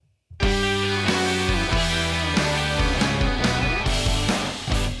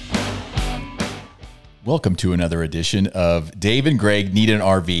Welcome to another edition of Dave and Greg Need an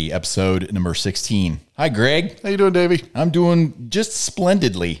RV, episode number 16. Hi, Greg. How you doing, Davey? I'm doing just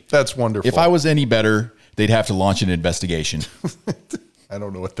splendidly. That's wonderful. If I was any better, they'd have to launch an investigation. I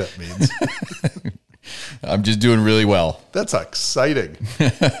don't know what that means. I'm just doing really well. That's exciting.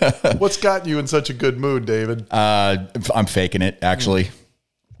 What's gotten you in such a good mood, David? I'm faking it, actually.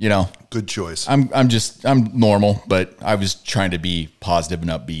 You know, Good choice. I'm normal, but I was trying to be positive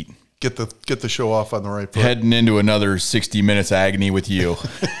and upbeat. Get the show off on the right foot. Heading into another 60 minutes agony with you.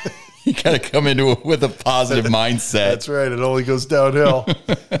 You got to come into it with a positive mindset. That's right. It only goes downhill.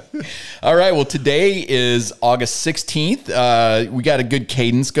 All right. Well, today is August 16th. We got a good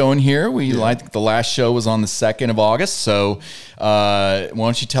cadence going here. I think the last show was on the 2nd of August. So why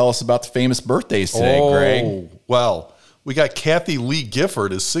don't you tell us about the famous birthdays today, Greg? Well, we got Kathy Lee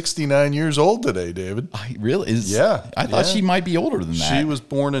Gifford is 69 years old today, David. Really? Yeah. I thought she might be older than that. She was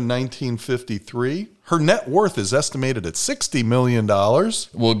born in 1953. Her net worth is estimated at $60 million.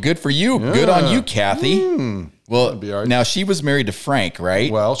 Well, good for you. Yeah. Good on you, Kathy. Well, right. Now she was married to Frank,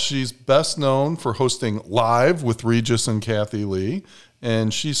 right? Well, she's best known for hosting Live with Regis and Kathy Lee.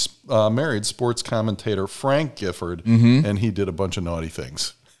 And she's married sports commentator Frank Gifford, and he did a bunch of naughty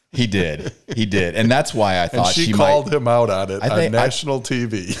things. He did. And that's why I thought she called him out on it on national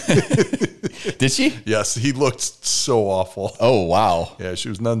TV. Did she? Yes, he looked so awful. Oh, wow. Yeah, she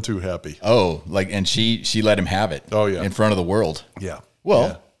was none too happy. Oh, and she let him have it. Oh, yeah. In front of the world. Yeah.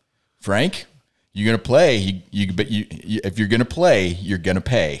 Well, Frank, you're going to play. If you're going to play, you're going to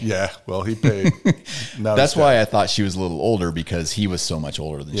pay. Yeah, well, he paid. That's why I thought she was a little older, because he was so much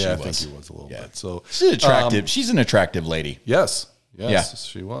older than she was. Yeah, I think he was a little bit. So she's attractive. She's an attractive lady. Yes,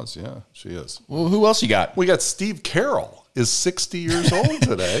 she was. Yeah, she is. Well, who else you got? We got Steve Carell is 60 years old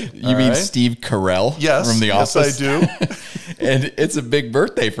today. You mean Steve Carell? Yes. From The Office? Yes, I do. And it's a big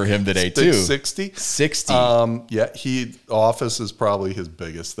birthday for him today, too. 60? 60. Office is probably his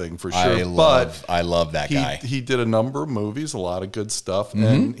biggest thing for sure. I love that guy. He did a number of movies, a lot of good stuff,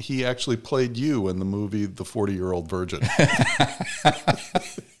 and he actually played you in the movie The 40-Year-Old Virgin.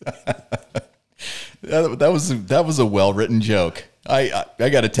 That was a well-written joke. I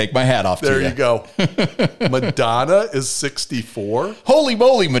got to take my hat off to you. There you go. Madonna is 64. Holy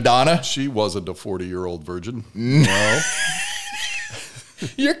moly, Madonna. She wasn't a 40-year-old virgin. No.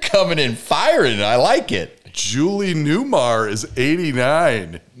 You're coming in firing. I like it. Julie Newmar is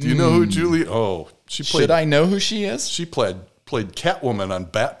 89. Do you know who Julie? Oh, she played. Should I know who she is? She played Catwoman on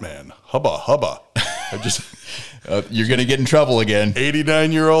Batman. Hubba hubba. You're going to get in trouble again.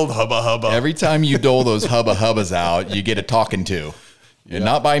 89-year-old hubba hubba. Every time you dole those hubba hubbas out, you get a talking to. And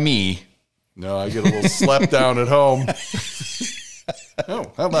not by me. No, I get a little slap down at home.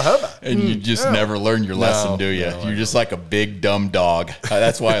 Oh, hubba hubba. And you just never learn your lesson, do you? You're just like a big, dumb dog.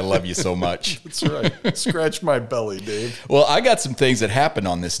 That's why I love you so much. That's right. Scratch my belly, Dave. Well, I got some things that happened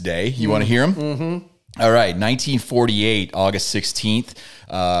on this day. You want to hear them? Mm-hmm. All right, 1948, August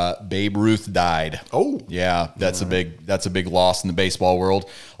 16th, Babe Ruth died. Oh, yeah, that's a big loss in the baseball world.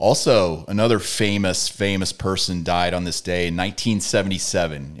 Also, another famous person died on this day in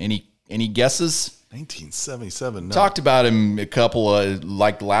 1977. Any guesses? 1977. No. Talked about him a couple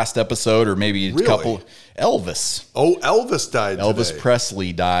like last episode, or maybe a couple. Elvis. Oh, Elvis died. Elvis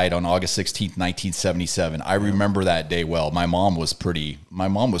Presley died on August 16th, 1977. I remember that day well. My mom was pretty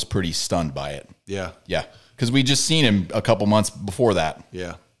stunned by it. Yeah. Yeah. Because we just seen him a couple months before that.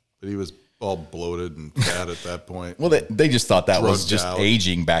 Yeah. But he was all bloated and fat at that point. Well, they just thought that was just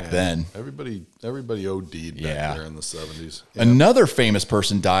aging back then. Everybody OD'd back there in the 70s. Yeah. Another famous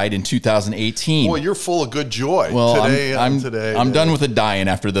person died in 2018. Boy, you're full of good joy. Well, today. I'm done with the dying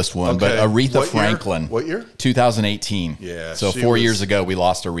after this one. Okay. But Aretha Franklin. What year? 2018. Yeah. So 4 years ago, we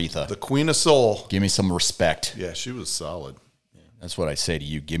lost Aretha. The Queen of Soul. Give me some respect. Yeah, she was solid. Yeah. That's what I say to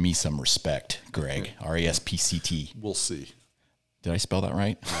you. Give me some respect, Greg. RESPCT. We'll see. Did I spell that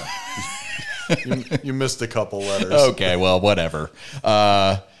right? You missed a couple letters. Okay, well, whatever.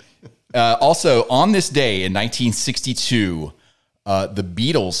 Also, on this day in 1962, the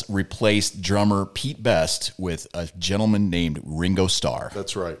Beatles replaced drummer Pete Best with a gentleman named Ringo Starr.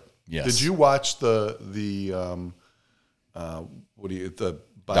 That's right. Yes. Did you watch the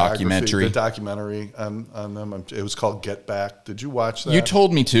documentary? The documentary on them. It was called Get Back. Did you watch that? You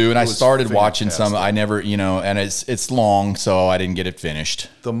told me to, and I started watching some. fantastic. I never, and it's long, so I didn't get it finished.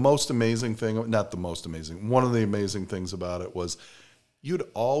 The most amazing thing, not the most amazing, one of the amazing things about it was you'd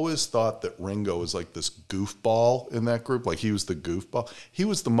always thought that Ringo was like this goofball in that group. Like he was the goofball. He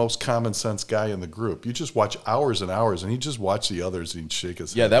was the most common sense guy in the group. You just watch hours and hours, and he'd just watch the others and he'd shake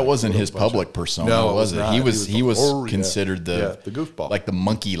his head. Yeah, that wasn't his public persona, no, was it? not. He was considered the goofball, like the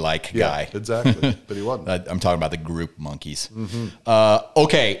monkey-like guy. Exactly. But he wasn't. I'm talking about the group monkeys.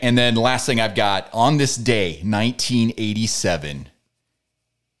 Okay, and then last thing I've got on this day, 1987.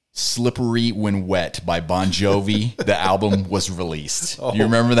 Slippery When Wet by Bon Jovi. The album was released. You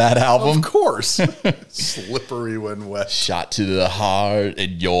remember that album? Of course. Slippery When Wet. Shot to the heart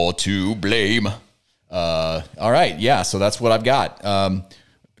and you're to blame. All right. Yeah. So that's what I've got.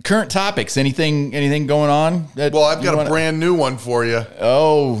 Current topics. Anything going on? Well, I've got a brand new one for you.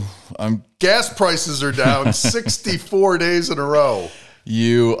 Oh, gas prices are down 64 days in a row.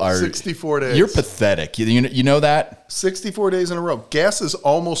 You are 64 days. You're pathetic. You know that? 64 days in a row. Gas is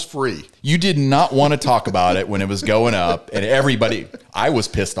almost free. You did not want to talk about it when it was going up, and I was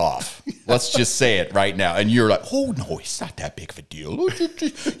pissed off. Let's just say it right now. And you're like, oh no, it's not that big of a deal.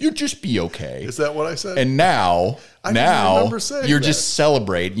 You'll just be okay. Is that what I said? And now you're that. Just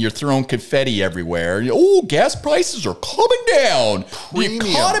celebrating. You're throwing confetti everywhere. Oh, gas prices are coming down. Premium. The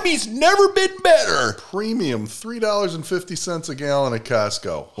economy's never been better. Premium, $3.50 a gallon at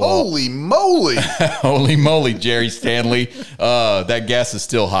Costco. Holy moly. Holy moly, Jerry Stanley. That gas is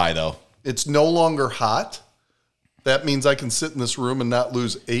still high, though. It's no longer hot. That means I can sit in this room and not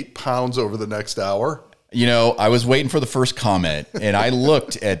lose 8 pounds over the next hour. You know, I was waiting for the first comment, and I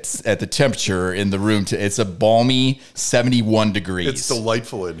looked at the temperature in the room. It's a balmy 71 degrees. It's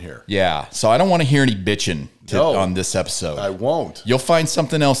delightful in here. Yeah, so I don't want to hear any bitching on this episode. I won't. You'll find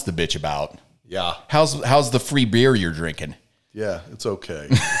something else to bitch about. Yeah. How's the free beer you're drinking? Yeah, it's okay.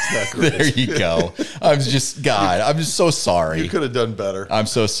 It's not great. There you go. I'm just so sorry. You could have done better. I'm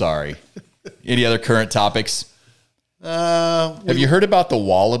so sorry. Any other current topics? Have you heard about the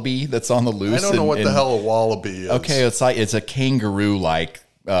wallaby that's on the loose? I don't know what the hell a wallaby is. Okay, it's a kangaroo like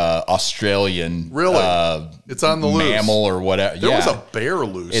Australian it's on the loose mammal or whatever. There was a bear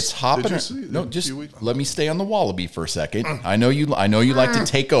loose. It's hopping. Did you see no, just let me stay on the wallaby for a second. I know you like to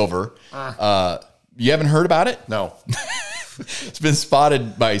take over. You haven't heard about it? No. It's been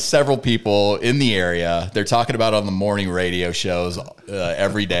spotted by several people in the area. They're talking about it on the morning radio shows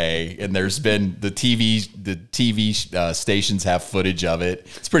every day, and there's been the TV stations have footage of it.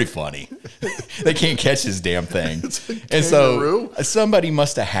 It's pretty funny. They can't catch this damn thing, and so somebody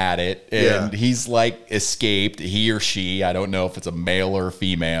must have had it, and he's like escaped. He or she, I don't know if it's a male or a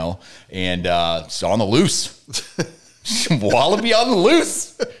female, and it's on the loose. Wallaby on the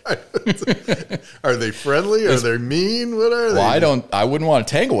loose. Are they friendly? Are they mean? What are they? Well, I wouldn't want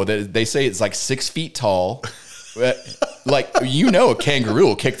to tangle with it. They say it's like 6 feet tall. Like, a kangaroo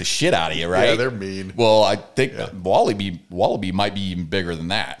will kick the shit out of you, right? Yeah, they're mean. Well, I think wallaby might be even bigger than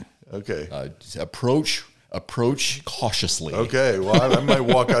that. Okay. Approach cautiously. Okay, well, I might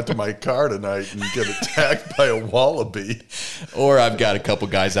walk out to my car tonight and get attacked by a wallaby. Or I've got a couple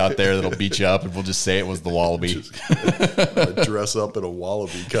guys out there that'll beat you up, and we'll just say it was the wallaby. Dress up in a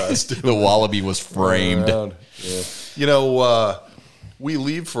wallaby costume. The wallaby was framed. Yeah. You know, we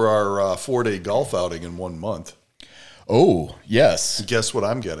leave for our 4-day golf outing in 1 month. Oh, yes. Guess what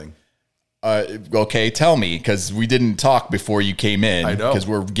I'm getting? Okay, tell me, because we didn't talk before you came in. I know. Because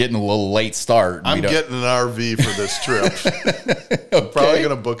we're getting a little late start. I'm getting an RV for this trip. I'm probably going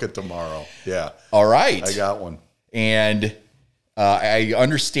to book it tomorrow. Yeah. All right. I got one. And I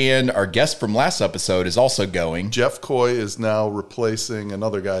understand our guest from last episode is also going. Jeff Coy is now replacing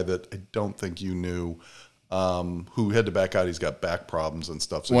another guy that I don't think you knew, who had to back out. He's got back problems and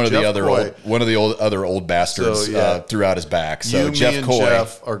stuff. So one of the other old bastards threw out his back. So me Jeff and Coy.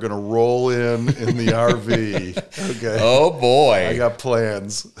 Jeff are going to roll in the RV. Okay. Oh boy, I got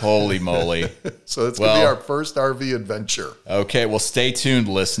plans. Holy moly! So it's going to be our first RV adventure. Okay, well, stay tuned,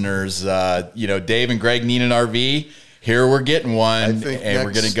 listeners. Dave and Greg need an RV. Here we're getting one, and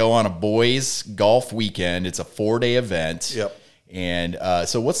we're going to go on a boys golf weekend. It's a 4-day event. Yep. And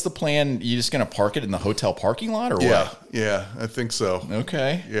so what's the plan? You just going to park it in the hotel parking lot or what? Yeah, I think so.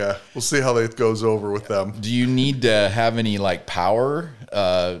 Okay. Yeah, we'll see how that goes over with them. Do you need to have any power,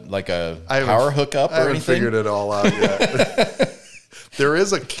 like a power hookup or anything? I haven't figured it all out yet. There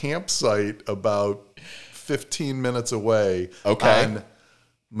is a campsite about 15 minutes away on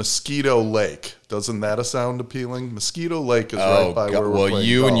Mosquito Lake. Doesn't that sound appealing? Mosquito Lake is right by where we're playing Well,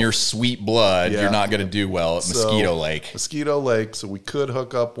 you golf. and your sweet blood, you're not going to do well at Mosquito Lake. Mosquito Lake, so we could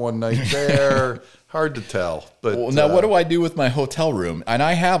hook up one night there. Hard to tell. But well, now what do I do with my hotel room? And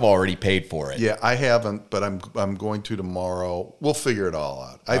I have already paid for it. Yeah, I haven't, but I'm going to tomorrow. We'll figure it all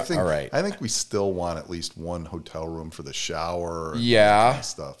out. I think. All right. I think we still want at least one hotel room for the shower. And Yeah, and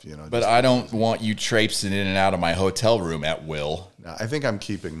stuff. But I don't want you traipsing in and out of my hotel room at will. No, I think I'm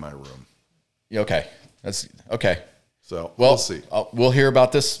keeping my room. Okay, that's okay. So Well, we'll see. We'll hear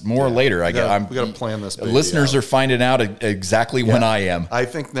about this more later. We got to plan this. Listeners are finding out exactly when I am. I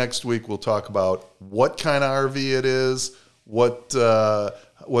think next week we'll talk about what kind of RV it is, what the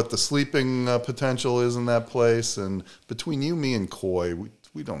sleeping potential is in that place, and between you, me, and Coy,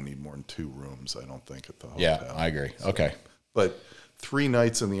 we don't need more than 2 rooms. I don't think at the hotel. Yeah, I agree. Okay, but 3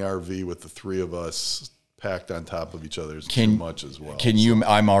 nights in the RV with the 3 of us packed on top of each other is too much as well.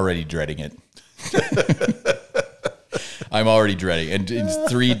 I'm already dreading it. I'm already dreading. And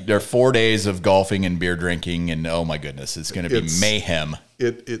it's 4 days of golfing and beer drinking, and oh my goodness, it's going to be mayhem.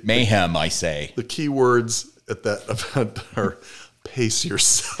 Mayhem, I say. The key words at that event are pace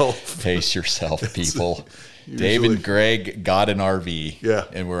yourself. Pace yourself, people. Dave and Greg got an RV. Yeah.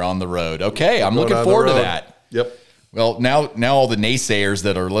 And we're on the road. Okay, I'm looking forward to that. Yep. Well, now all the naysayers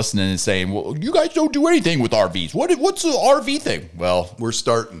that are listening and saying, well, you guys don't do anything with RVs. What's the RV thing? Well, we're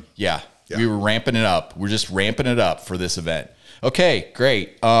starting. Yeah. We were ramping it up. We're just ramping it up for this event. Okay,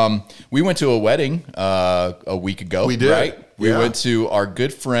 great. We went to a wedding a week ago. We did. Right? We went to our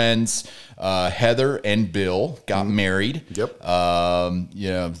good friends, Heather and Bill, got married. Yep.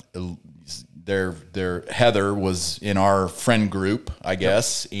 Their Heather was in our friend group, I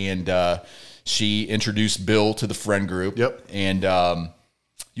guess, and she introduced Bill to the friend group. Yep. And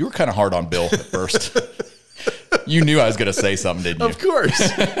you were kind of hard on Bill at first. You knew I was going to say something, didn't you? Of course.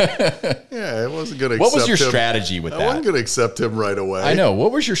 Yeah, I wasn't going to accept him. What was your strategy with that? I wasn't going to accept him right away. I know.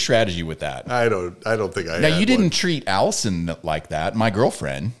 What was your strategy with that? I don't think I had. Now, you didn't treat Allison like that, my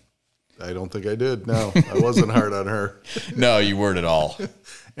girlfriend. I don't think I did. No, I wasn't hard on her. No, you weren't at all.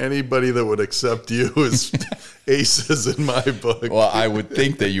 Anybody that would accept you is aces in my book. Well, I would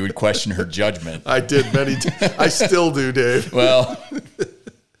think that you would question her judgment. I did many times. I still do, Dave. Well,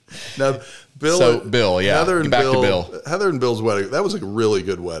 now, Bill, yeah. Heather and back to Bill. Heather and Bill's wedding. That was a really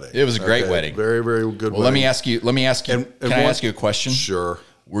good wedding. It was a great wedding. Very, very good wedding. Let me ask you. Can I ask you a question? Sure.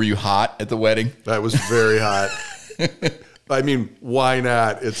 Were you hot at the wedding? I was very hot. I mean, why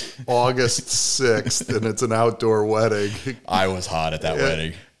not? It's August 6th and it's an outdoor wedding. I was hot at that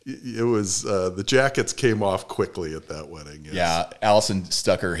wedding. It was, the jackets came off quickly at that wedding. Yes. Yeah. Allison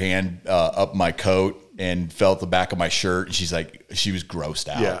stuck her hand up my coat and felt the back of my shirt. And she's like, she was grossed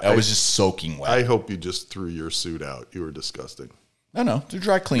out. Yeah, I was just soaking wet. I hope you just threw your suit out. You were disgusting. No, they're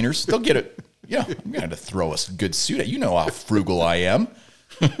dry cleaners. They'll get it. Yeah, I'm going to throw a good suit at you. Know how frugal I am.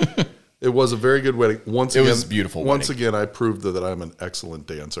 It was a very good wedding. It was a beautiful Once again, I proved that I'm an excellent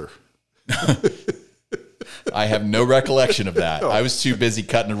dancer. I have no recollection of that. I was too busy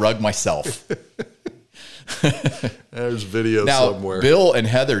cutting a rug myself. There's video now, somewhere. Bill and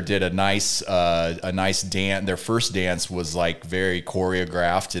Heather did a nice dance. Their first dance was like very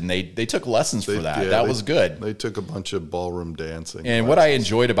choreographed, and they took lessons for that. That was good. They took a bunch of ballroom dancing. And what I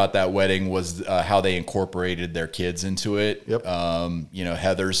enjoyed about that wedding was how they incorporated their kids into it. Yep.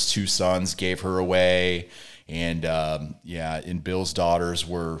 Heather's 2 sons gave her away. And and Bill's daughters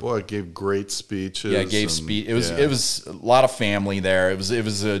were. Boy, it gave great speeches. Yeah, gave speech. It was a lot of family there. It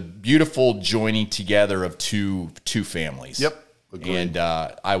was a beautiful joining together of two families. Yep, agreed. And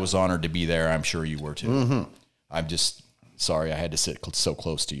I was honored to be there. I'm sure you were too. Mm-hmm. I'm just sorry I had to sit so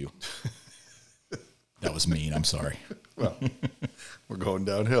close to you. That was mean. I'm sorry. Well, we're going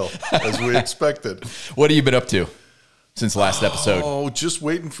downhill as we expected. What have you been up to since last episode? Oh, just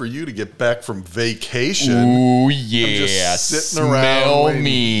waiting for you to get back from vacation. Ooh, yeah. I'm just sitting around. Smell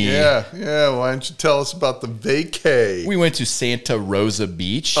me. Yeah. Why don't you tell us about the vacay? We went to Santa Rosa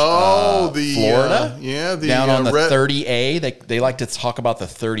Beach, Florida. Down on the 30A. They like to talk about the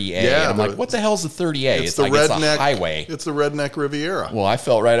 30A. Yeah, and I'm like, what the hell's the 30A? It's the like redneck, it's a highway. It's the redneck Riviera. Well, I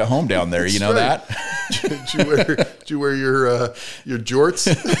felt right at home down there. You know that? Did you wear your jorts?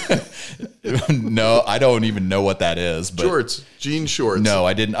 No, I don't even know what that is. But shorts, jean shorts. No,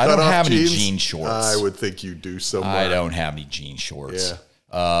 I didn't. I don't have any jean shorts. I would think you do somewhere. I don't have any jean shorts. Yeah.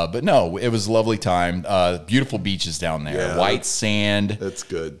 But no, it was a lovely time. Beautiful beaches down there. Yeah, white sand. That's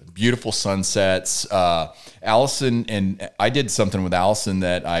good. Beautiful sunsets. Allison and I did something with Allison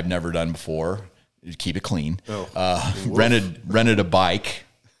that I've never done before. Keep it clean. Oh, rented a bike.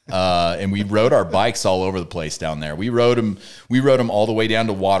 And we rode our bikes all over the place down there. We rode them all the way down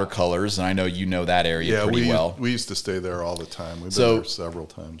to Watercolors, and I know you know that area pretty well. We used to stay there all the time. We've been there several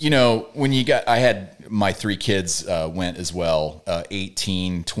times. When I had my 3 kids went as well,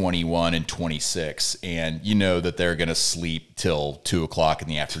 18, 21, and 26, and you know that they're going to sleep till 2 o'clock in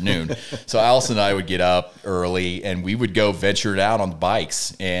the afternoon. So Allison and I would get up early, and we would go venture it out on the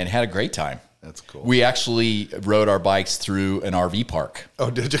bikes and had a great time. That's cool. We actually rode our bikes through an RV park. Oh,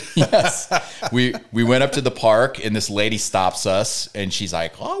 did you? Yes. We went up to the park, and this lady stops us, and she's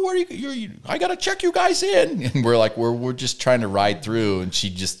like, "Oh, where are you? I gotta check you guys in." And we're like, "We're just trying to ride through." And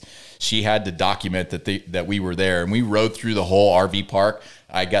she had to document that we were there, and we rode through the whole RV park.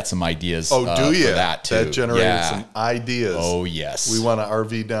 I got some ideas. Oh, do you? For that too. That generated some ideas. Oh, yes. We want an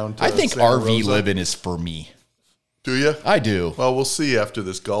RV down to I think Santa RV Rosa. living is for me. Do you? I do. Well, we'll see after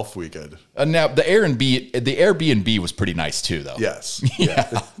this golf weekend. Now the Airbnb was pretty nice too, though. Yes. Yeah.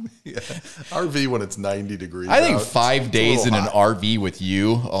 Yeah. RV when it's 90 degrees. I think out, 5 days in an RV with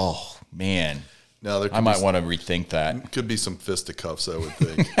you. Oh man. No, I might want to rethink that. Could be some fisticuffs, I would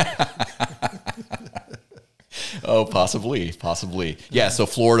think. Oh, possibly. Yeah, so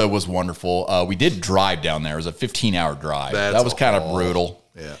Florida was wonderful. We did drive down there. It was a 15-hour drive. That was kind of brutal.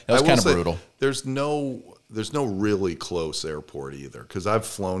 Yeah. That was kind of brutal. There's no really close airport either, because I've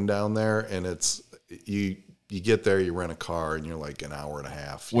flown down there, and it's you get there, you rent a car, and you're like an hour and a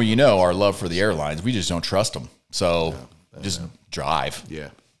half. Well, our love for the airlines, we just don't trust them. So just drive.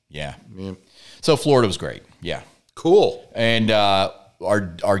 Yeah. So Florida was great. Yeah. Cool. And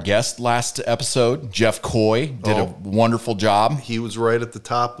our guest last episode, Jeff Coy, did a wonderful job. He was right at the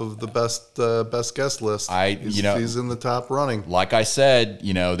top of the best guest list. He's in the top running. Like I said,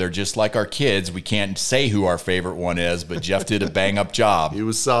 they're just like our kids. We can't say who our favorite one is, but Jeff did a bang up job. He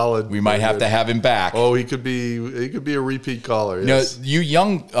was solid. We might have to have him back. Oh, he could be a repeat caller. Yes. You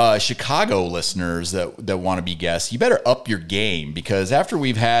young Chicago listeners that want to be guests, you better up your game, because after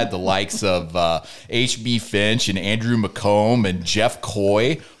we've had the likes of H.B. Finch and Andrew McComb and Jeff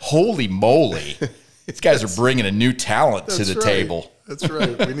Coy, holy moly. These guys are bringing a new talent to the table. That's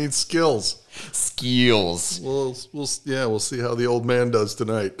right. We need skills. We'll see how the old man does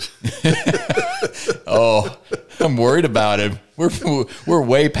tonight. Oh, I'm worried about him. We're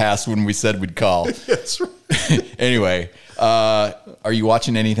way past when we said we'd call. That's right. Anyway, are you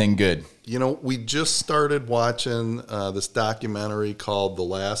watching anything good? We just started watching this documentary called The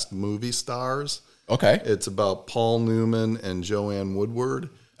Last Movie Stars. Okay. It's about Paul Newman and Joanne Woodward.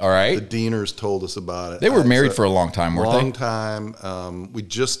 All right. The Deaners told us about it. They were married for a long time, weren't they? Long time. We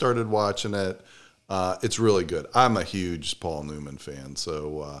just started watching it. It's really good. I'm a huge Paul Newman fan,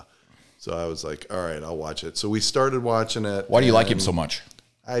 so I was like, all right, I'll watch it. So we started watching it. Why do you like him so much?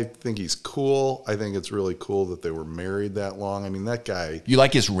 I think he's cool. I think it's really cool that they were married that long. I mean, that guy. You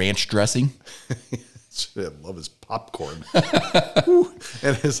like his ranch dressing? I love his popcorn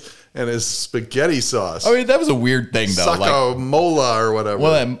and his spaghetti sauce. I mean, that was a weird thing, though. Sakamola or whatever.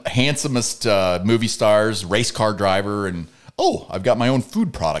 One of the handsomest movie stars, race car driver, and I've got my own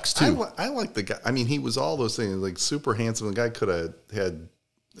food products too. I like the guy. I mean, he was all those things, like super handsome. The guy could have had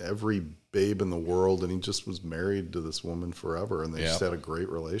every babe in the world, and he just was married to this woman forever, and they just had a great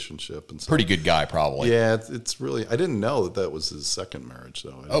relationship. And so, pretty good guy, probably. Yeah, it's really. I didn't know that was his second marriage,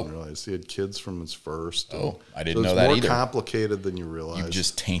 though. I didn't realize he had kids from his first. I didn't know that either. It's more complicated than you realize. You've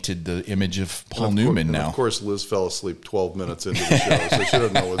just tainted the image of Paul Newman now. Of course, Liz fell asleep 12 minutes into the show, so she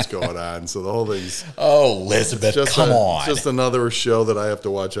doesn't know what's going on. So the whole thing's Elizabeth, come on! It's just another show that I have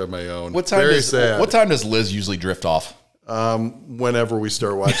to watch on my own. What time does Liz usually drift off? Whenever we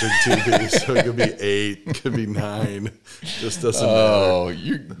start watching TV, so it could be 8, it could be 9, just doesn't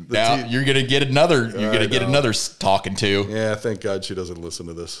matter. You're gonna get another talking to. Yeah, thank God she doesn't listen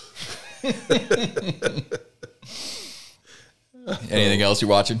to this. Anything else you're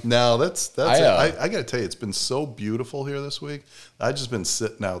watching? No, that's it. I got to tell you, it's been so beautiful here this week. I've just been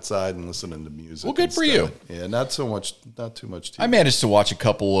sitting outside and listening to music. Well, good for you. Yeah, not too much TV. I managed to watch a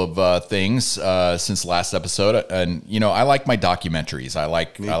couple of things since last episode, and I like my documentaries. I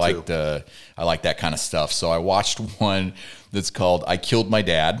like that kind of stuff. So I watched one that's called "I Killed My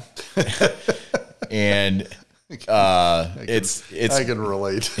Dad," and I can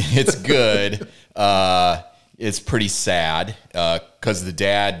relate. It's good. It's pretty sad because the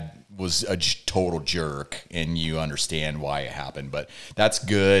dad was a total jerk, and you understand why it happened. But that's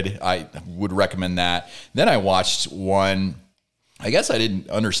good. I would recommend that. Then I watched one. I guess I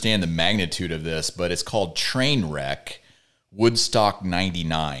didn't understand the magnitude of this, but it's called Trainwreck, Woodstock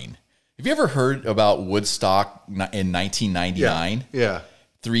 99. Have you ever heard about Woodstock in 1999? Yeah.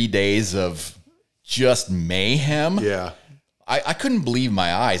 3 days of just mayhem. Yeah. I couldn't believe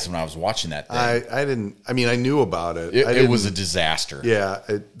my eyes when I was watching that thing. I knew about it. It was a disaster. Yeah.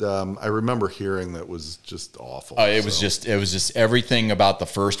 I remember hearing that was just awful. It was just everything about the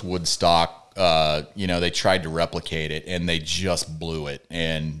first Woodstock. They tried to replicate it and they just blew it.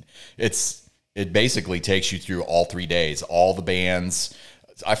 And it basically takes you through all 3 days, all the bands.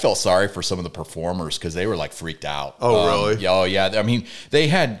 I felt sorry for some of the performers because they were like freaked out. Oh, really? Oh, yeah. I mean, they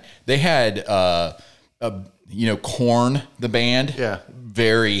had Korn, the band. Yeah.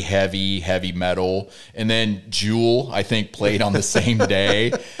 Very heavy metal. And then Jewel, I think, played on the same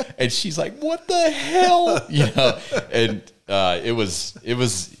day. And she's like, what the hell? And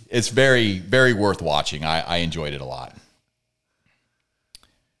it's very, very worth watching. I enjoyed it a lot.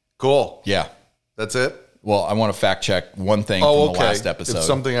 Cool. Yeah. That's it? Well, I want to fact check one thing from the last episode. It's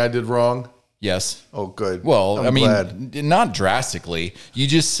something I did wrong? Yes. Oh, good. Well, I'm glad. Not drastically. You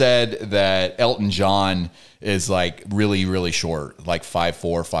just said that Elton John is like really, really short, like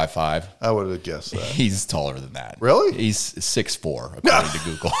 5'4", 5'5". I would have guessed that. He's taller than that. Really? He's 6'4", according to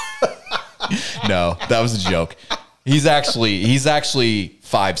Google. No, that was a joke. He's actually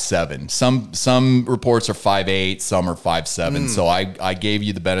 5'7". Some reports are 5'8", some are 5'7". So I gave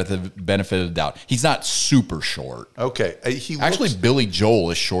you the benefit of the doubt. He's not super short. Okay. Billy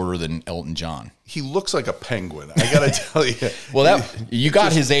Joel is shorter than Elton John. He looks like a penguin. I got to tell you. Well, you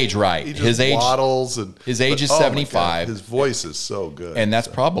got his age right. His age waddles his age is 75. His voice is so good. And that's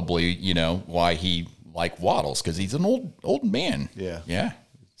probably, why he waddles, because he's an old man. Yeah. Yeah.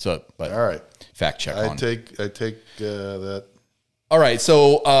 So, but all right. Fact check I on take that. All right.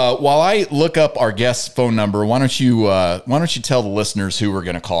 So while I look up our guest's phone number, why don't you tell the listeners who we're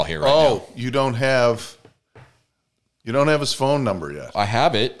going to call here right now? You don't have his phone number yet. I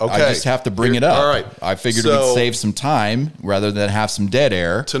have it. Okay. I just have to bring it up. All right. I figured we'd save some time rather than have some dead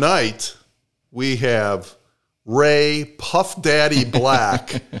air. Tonight we have Ray Puff Daddy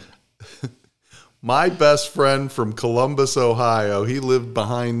Black. My best friend from Columbus, Ohio. He lived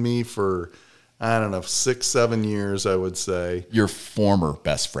behind me for, 6-7 years, I would say. Your former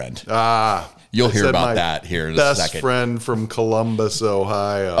best friend. You'll hear about that here in a second. Best friend from Columbus,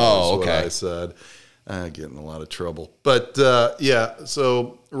 Ohio. Oh, is okay. what I said. I get in a lot of trouble. But,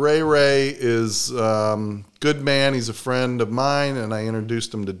 so Ray is good man. He's a friend of mine, and I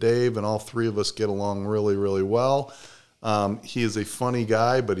introduced him to Dave, and all three of us get along really, really well. He is a funny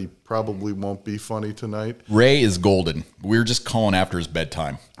guy, but he probably won't be funny tonight. Ray is golden. We're just calling after his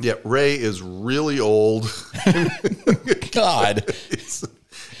bedtime. Yeah, Ray is really old. God.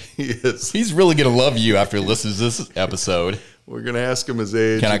 He is. He's really going to love you after he listens to this episode. We're going to ask him his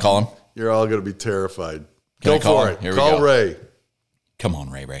age. Can I call him? You're all going to be terrified. Can I Go call for him? it. Here we Call go. Ray. Come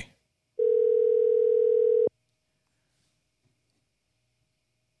on, Ray.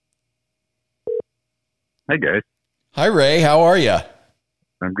 Hey, guys. Hi, Ray. How are you?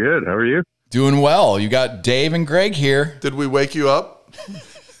 I'm good. How are you? Doing well. You got Dave and Greg here. Did we wake you up?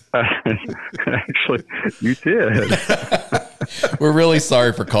 Actually, you did. We're really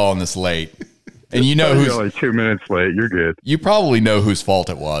sorry for calling this late. And you know You're only 2 minutes late. You're good. You probably know whose fault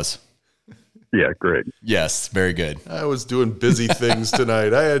it was. Yeah, great. Yes, very good. I was doing busy things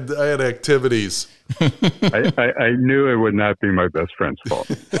tonight. I had activities. I knew it would not be my best friend's fault.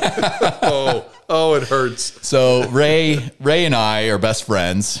 Oh, it hurts. So Ray and I are best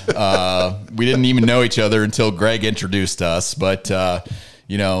friends. We didn't even know each other until Greg introduced us. But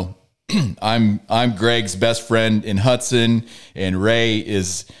I'm Greg's best friend in Hudson, and Ray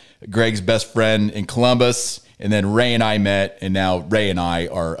is Greg's best friend in Columbus. And then Ray and I met, and now Ray and I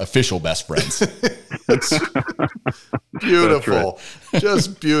are official best friends. Beautiful.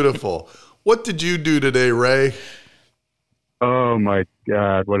 Just beautiful. What did you do today, Ray? Oh, my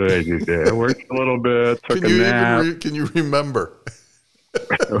God. What did I do today? I worked a little bit, took a nap. Can you remember?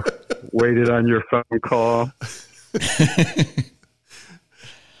 Waited on your phone call.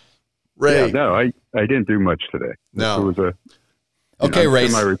 Ray. Yeah, no, I didn't do much today. No. It was Okay, Ray. I'm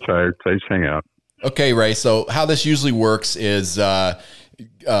semi-retired, so I just hang out. Okay, Ray. So how this usually works is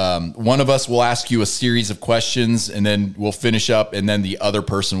one of us will ask you a series of questions, and then we'll finish up, and then the other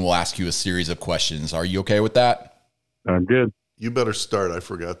person will ask you a series of questions. Are you okay with that? I'm good. You better start. I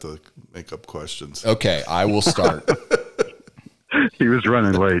forgot to make up questions. Okay, I will start. He was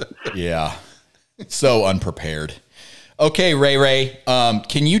running late. Yeah. So unprepared. Okay, Ray.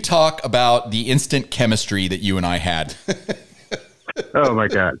 Can you talk about the instant chemistry that you and I had? Oh, my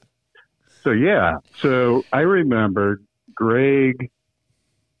God. So I remember Greg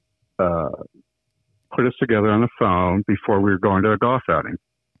put us together on the phone before we were going to a golf outing.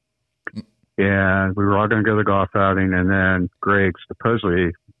 And we were all going to go to the golf outing, and then Greg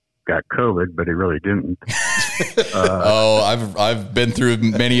supposedly got COVID, but he really didn't. I've been through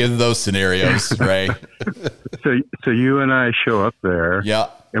many of those scenarios, Ray. So you and I show up there, Yeah,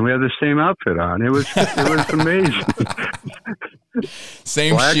 and we have the same outfit on. It was amazing.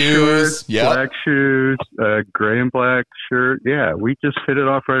 same Black shoes, shorts, yeah, black shoes, gray and black shirt. Yeah, we just hit it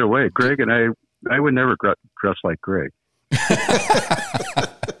off right away. Greg and I would never dress like Greg.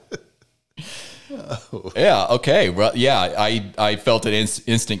 Yeah. Okay. Well, yeah, I felt an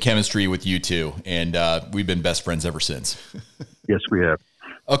instant chemistry with you two, and we've been best friends ever since. Yes, we have.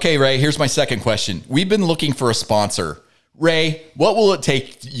 Okay, Ray, here's my second question. We've been looking for a sponsor. Ray, what will it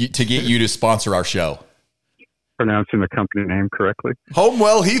take to get you to sponsor our show? Pronouncing the company name correctly?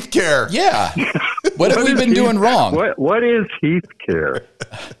 Homewell Heath Care. Yeah. What have we been doing wrong? What is Heath Care?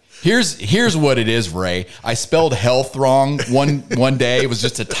 Here's what it is, Ray. I spelled health wrong one day. It was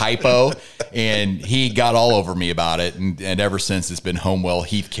just a typo, and he got all over me about it. And ever since, it's been Homewell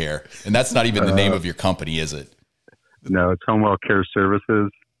Heath Care. And that's not even the name of your company, is it? No, it's Homewell Care Services.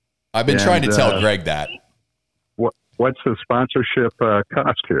 I've been trying to tell Greg that. What's the sponsorship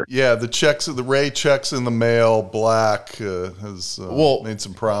cost here? Yeah, the Ray checks in the mail. Black has made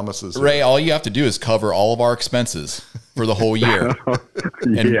some promises. Ray, all you have to do is cover all of our expenses for the whole year.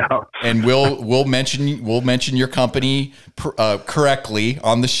 And we'll mention your company correctly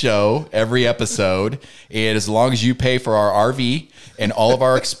on the show every episode. And as long as you pay for our RV and all of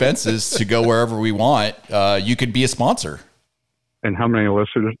our expenses to go wherever we want, you could be a sponsor. And how many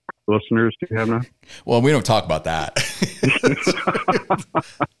listeners do you have now? Well, we don't talk about that.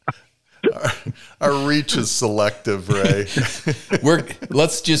 Our reach is selective, Ray.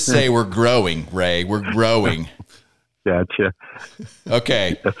 Let's just say we're growing, Ray. We're growing. Gotcha.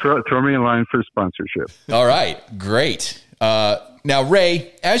 Okay. Throw me in line for sponsorship. All right. Great. Now,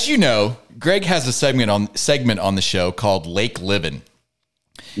 Ray, as you know, Greg has a segment on the show called Lake Livin'.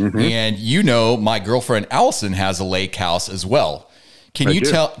 Mm-hmm. And you know, my girlfriend Allison has a lake house as well. Can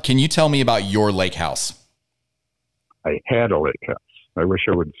you tell me about your lake house? I had a lake house. I wish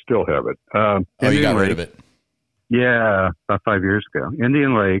I would still have it. You got rid of it? Yeah, about 5 years ago.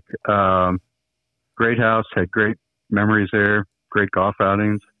 Indian Lake, great house, had great memories there, great golf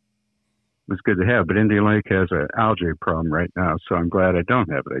outings. It was good to have, but Indian Lake has an algae problem right now, so I'm glad I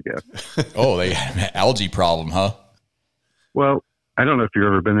don't have it, I guess. Oh, they have an algae problem, huh? Well, I don't know if you've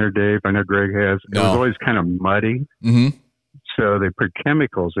ever been there, Dave. I know Greg has. No. It was always kind of muddy. Mm-hmm. So they put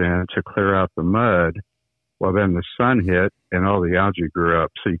chemicals in to clear out the mud. Well, then the sun hit and all the algae grew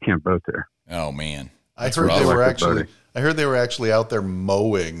up, so you can't boat there. Oh man, I heard they were actually out there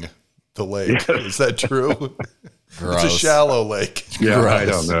mowing the lake. Yes. Is that true? It's a shallow lake. Yeah,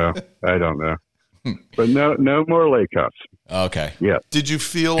 gross. I don't know. But no more lake house. Okay. Yeah. Did you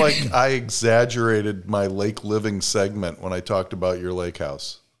feel like I exaggerated my lake living segment when I talked about your lake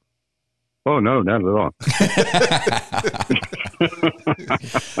house? Oh, no, not at all.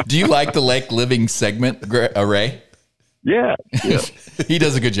 Do you like the lake living segment, Ray? Yeah. He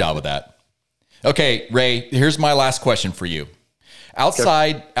does a good job with that. Okay, Ray, here's my last question for you.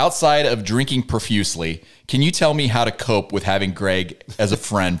 Outside of drinking profusely, can you tell me how to cope with having Greg as a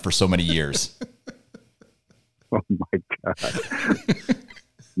friend for so many years? Oh, my God.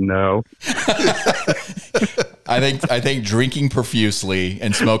 No. I think drinking profusely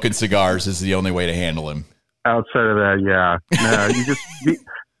and smoking cigars is the only way to handle him. Outside of that, yeah. No, you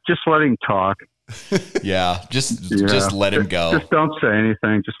just let him talk. Yeah, just let him go. Just don't say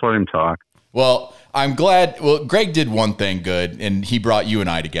anything. Just let him talk. Well, I'm glad. Well, Greg did one thing good, and he brought you and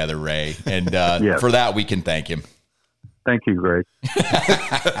I together, Ray. And for that, we can thank him. Thank you, Greg.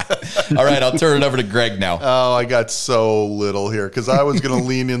 All right, I'll turn it over to Greg now. Oh, I got so little here because I was going to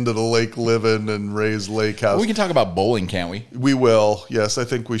lean into the lake living and Ray's lake house. We can talk about bowling, can't we? We will. Yes, I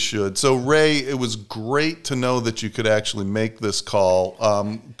think we should. So, Ray, it was great to know that you could actually make this call.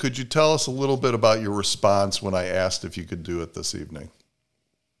 Could you tell us a little bit about your response when I asked if you could do it this evening?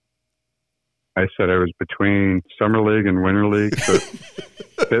 I said I was between Summer League and Winter League, so it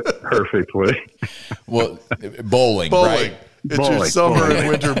fit perfectly. Well, bowling, right? It's your summer and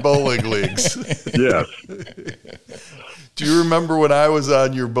winter bowling leagues. Yes. Do you remember when I was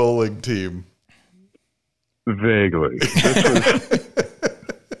on your bowling team? Vaguely.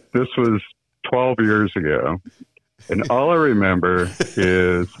 This was 12 years ago, and all I remember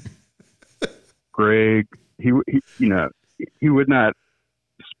is Greg. He would not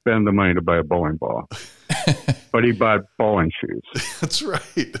spend the money to buy a bowling ball, but he bought bowling shoes. That's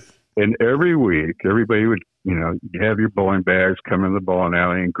right. And every week, everybody would, you have your bowling bags come in the bowling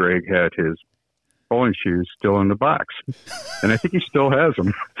alley, and Greg had his bowling shoes still in the box, and I think he still has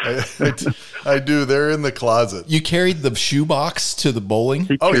them. I do. They're in the closet. You carried the shoe box to the bowling?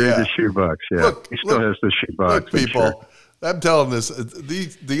 He carried the shoe box. Yeah, he still has the shoe box. Look, people, I'm telling this.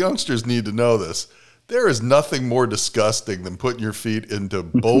 The youngsters need to know this. There is nothing more disgusting than putting your feet into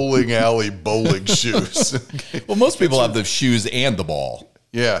bowling alley bowling shoes. Well, most people have the shoes and the ball.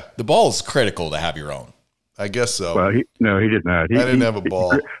 Yeah. The ball is critical to have your own. I guess so. Well, he did not. I didn't have a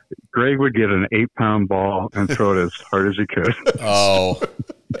ball. Greg would get an 8-pound ball and throw it as hard as he could. Oh,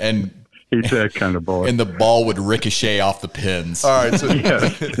 and he's that kind of ball. And the ball would ricochet off the pins. All right,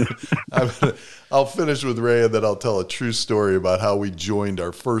 so I'll finish with Ray, and then I'll tell a true story about how we joined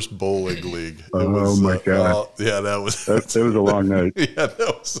our first bowling league. My God! That was a long night. Yeah,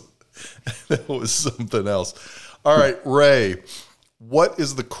 that was something else. All right, Ray, what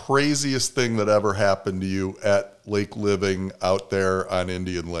is the craziest thing that ever happened to you at Lake Living out there on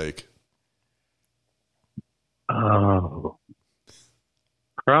Indian Lake? Oh,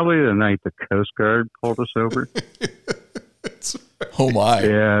 probably the night the Coast Guard pulled us over. Oh my!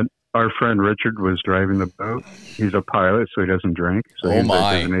 And our friend Richard was driving the boat. He's a pilot, so he doesn't drink. So he's a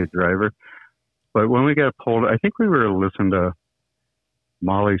designated driver. But when we got pulled, I think we were listening to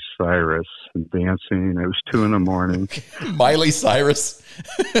Miley Cyrus and dancing. It was 2 a.m. Miley Cyrus.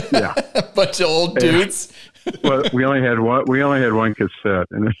 Yeah, a bunch of old dudes. Well, we only had one cassette,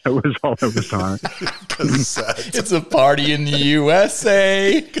 and that was all that was on it. Cassette. It's a party in the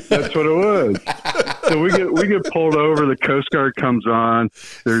USA. That's what it was. So we get pulled over. The Coast Guard comes on.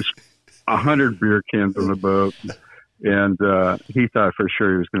 There's 100 beer cans on the boat, and he thought for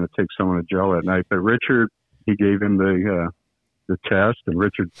sure he was going to take someone to jail that night. But Richard, he gave him the test, and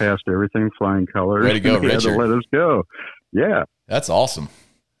Richard passed everything, flying colors. Way to go, Richard! He had to let us go. Yeah, that's awesome.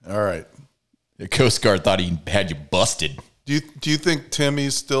 All right. The Coast Guard thought he had you busted. Do you think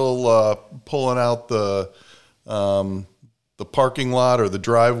Timmy's still pulling out the parking lot or the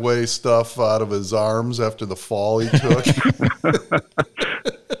driveway stuff out of his arms after the fall he took?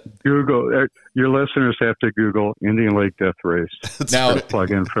 Google. Your listeners have to Google Indian Lake Death Race. Now plug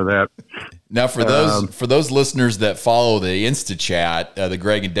in for that. Now for those listeners that follow the Insta chat, the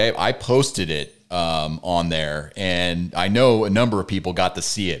Greg and Dave, I posted it on there, and I know a number of people got to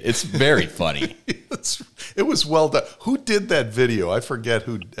see it. It's very funny. It was well done. Who did that video? I forget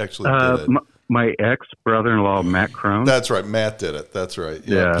who actually did it. My ex-brother-in-law, Matt Crone. That's right. Matt did it. That's right.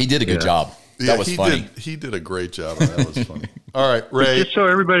 Yeah. He did a good job. That was funny. He did a great job. And that was funny. All right, Ray. Just so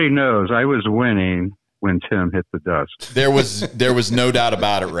everybody knows, I was winning when Tim hit the dust. There was no doubt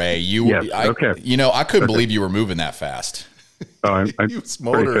about it, Ray. Okay. I couldn't believe you were moving that fast. Oh, I'm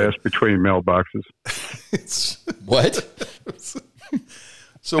pretty fast between mailboxes. What?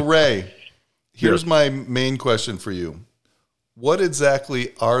 So, Ray, here's my main question for you. What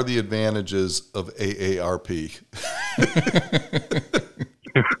exactly are the advantages of AARP?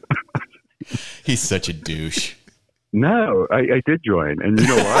 He's such a douche. No, I did join, and you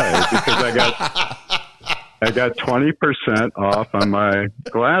know why? Because I got 20% off on my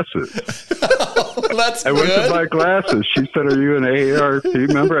glasses. That's I went to buy glasses. She said, "Are you an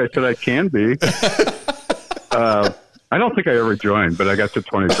AARP member?" I said, "I can be." I don't think I ever joined, but I got to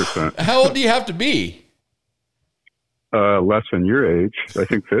 20%. How old do you have to be? Less than your age. I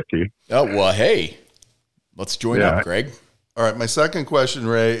think 50. Oh, well, hey. Let's join up, Greg. All right, my second question,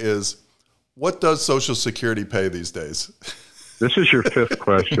 Ray, is what does Social Security pay these days? This is your 5th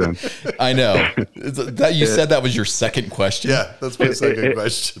question. I know. You said that was your second question? Yeah, that's my second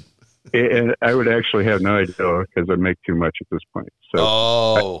question. And I would actually have no idea because I make too much at this point.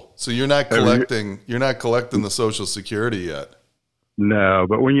 So you're not collecting the Social Security yet? No,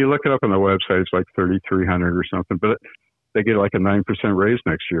 but when you look it up on the website, it's like $3,300 or something. But they get like a 9% raise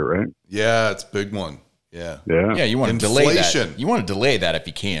next year, right? Yeah, it's a big one. Yeah. You want to delay that. You want to delay that if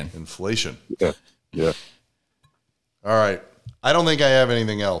you can. Inflation. Yeah. All right. I don't think I have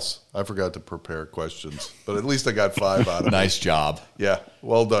anything else. I forgot to prepare questions, but at least I got 5 out of it. Nice job. Yeah.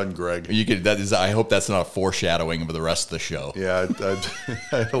 Well done, Greg. I hope that's not a foreshadowing of the rest of the show. Yeah.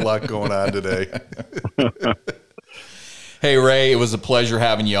 I had a lot going on today. Hey, Ray, it was a pleasure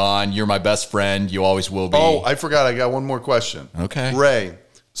having you on. You're my best friend. You always will be. Oh, I forgot. I got one more question. Okay. Ray,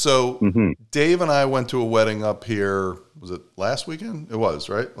 so Dave and I went to a wedding up here. Was it last weekend? It was,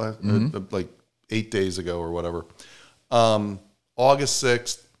 right? Like 8 days ago or whatever. August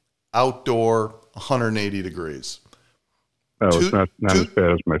 6th, outdoor, 180 degrees. Oh, it's not as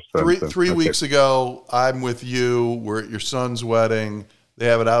bad as my son. Three weeks ago, I'm with you. We're at your son's wedding. They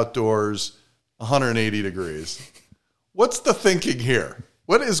have it outdoors, 180 degrees. What's the thinking here?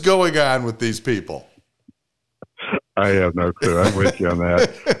 What is going on with these people? I have no clue. I'm with you on that.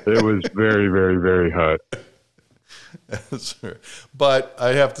 It was very, very, very hot. Sure. But I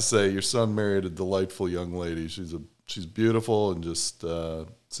have to say, your son married a delightful young lady. She's beautiful and just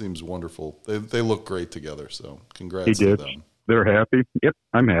seems wonderful. They look great together. So congrats to them. They're happy. Yep,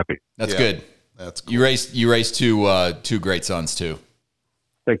 I'm happy. That's good. That's cool. You raised two great sons too.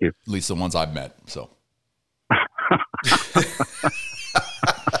 Thank you. At least the ones I've met. So.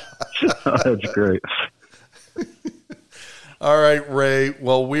 That's great. All right, Ray.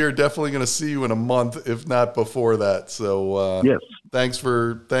 Well, we are definitely going to see you in a month, if not before that. So, yes. Thanks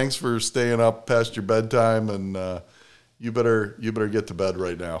for staying up past your bedtime, and you better get to bed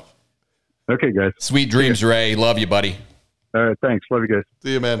right now. Okay, guys. Sweet dreams, Ray. Love you, buddy. All right, thanks. Love you guys.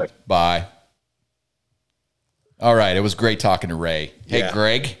 See you, man. Bye. All right, it was great talking to Ray. Hey, Yeah.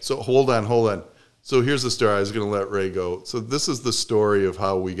 Greg. So hold on. So here's the story. I was going to let Ray go. So this is the story of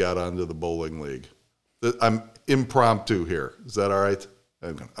how we got onto the bowling league. I'm impromptu here. Is that all right?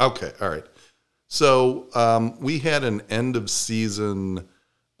 Okay, all right. So we had an end of season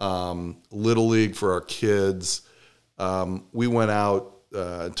little league for our kids. We went out,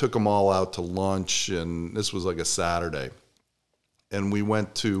 took them all out to lunch, and this was like a Saturday. And we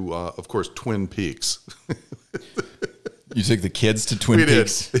went to, of course, Twin Peaks. You took the kids to Twin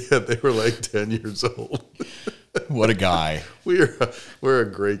Peaks? Did. Yeah, they were like 10 years old. What a guy. We're a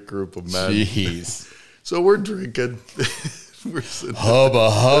great group of men. Jeez. So we're drinking. We're sitting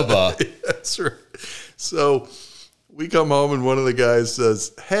Hubba. That's right. So we come home and one of the guys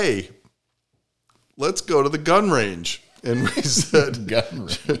says, "Hey, let's go to the gun range." And we said, Gun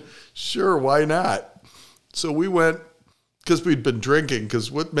range. "Sure, why not?" So we went because we'd been drinking.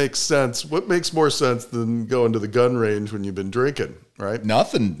 Because what makes more sense than going to the gun range when you've been drinking, right?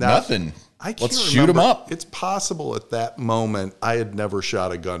 Nothing. I can't Let's remember. shoot them up. It's possible at that moment I had never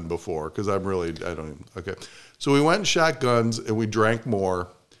shot a gun before because okay. So we went and shot guns and we drank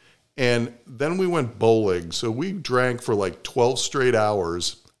more. And then we went bowling. So we drank for like 12 straight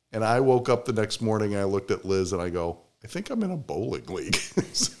hours. And I woke up the next morning and I looked at Liz and I go, I think I'm in a bowling league.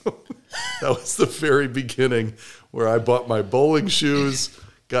 So that was the very beginning where I bought my bowling shoes,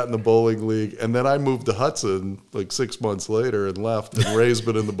 got in the bowling league, and then I moved to Hudson like 6 months later and left. And Ray's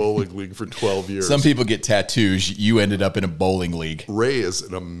been in the bowling league for 12 years. Some people get tattoos. You ended up in a bowling league. Ray is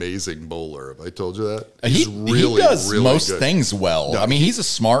an amazing bowler. Have I told you that? He does really most good. things well. No, I mean, he's a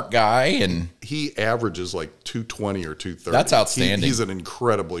smart guy, and he averages like 220 or 230. That's outstanding. He's an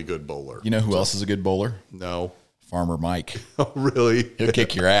incredibly good bowler. you know who else is a good bowler? No. Farmer Mike. Oh, really? He'll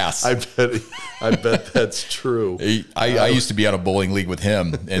kick your ass. I bet that's true. I used to be on a bowling league with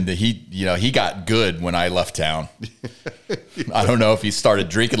him, and he got good when I left town. I don't know if he started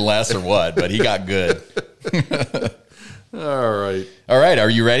drinking less or what, but he got good. All right. Are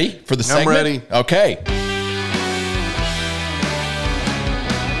you ready for the segment? I'm ready. Okay.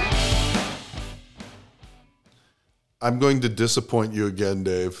 I'm going to disappoint you again,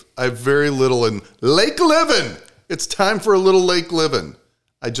 Dave. I have very little in lake living. It's time for a little lake living.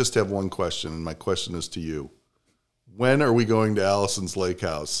 I just have one question, and my question is to you. When are we going to Allison's lake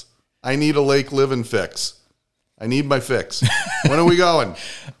house? I need a lake living fix. I need my fix. When are we going?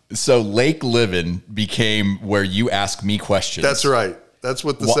 So lake living became where you ask me questions. That's right. That's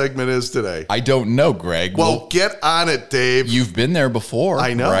what the segment is today. I don't know, Greg. Well, get on it, Dave. You've been there before.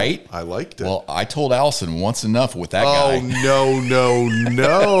 I know. Right? I liked it. Well, I told Allison once enough with that guy. No.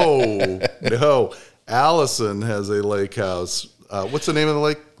 Allison has a lake house. What's the name of the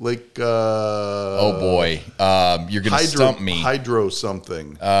lake? Oh boy, you're gonna stump me. Hydro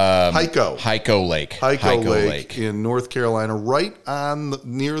something. Hyco Lake. Hyco Lake in North Carolina, right on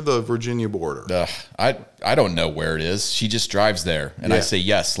near the Virginia border. I don't know where it is. She just drives there, and I say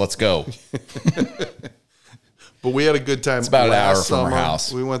yes, let's go. But we had a good time. It's about an hour from her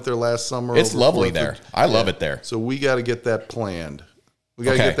house. We went there last summer. It's lovely there. I love it there. So we got to get that planned. We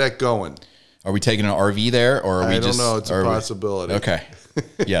got to get that going. Are we taking an RV there, or are we just? I don't know. It's a possibility. Okay.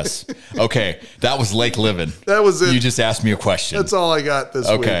 Yes. Okay. That was lake living. That was it. You just asked me a question. That's all I got this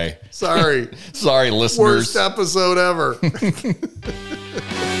week. Okay. Sorry. Sorry, listeners. Worst episode ever.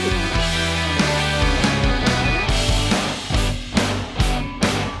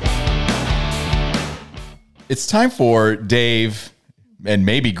 It's time for Dave and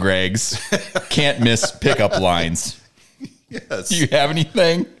maybe Greg's can't miss pickup lines. Yes. Do you have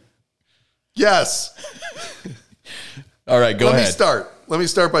anything? Yes. All right, go ahead. Let me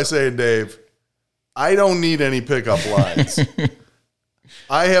start by saying, Dave, I don't need any pickup lines.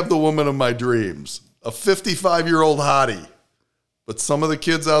 I have the woman of my dreams, a 55-year-old hottie. But some of the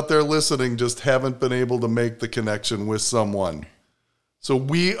kids out there listening just haven't been able to make the connection with someone. So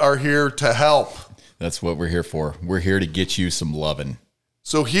we are here to help. That's what we're here for. We're here to get you some lovin'.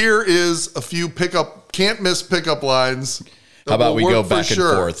 So here is a few can't miss pickup lines. How about we go back and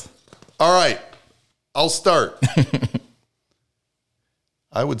forth? All right. I'll start.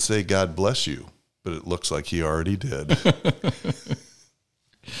 I would say God bless you, but it looks like he already did.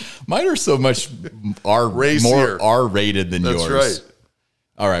 Mine are so much more R-rated than yours. That's right.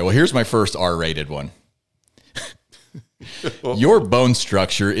 All right, well, here's my first R-rated one. Your bone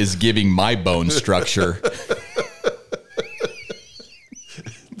structure is giving my bone structure.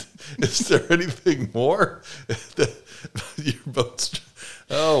 Is there anything more? Your bone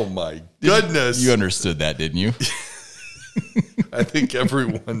oh, my goodness. You understood that, didn't you? I think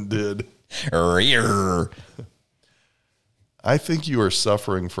everyone did. I think you are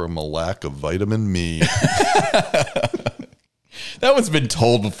suffering from a lack of vitamin me. That one's been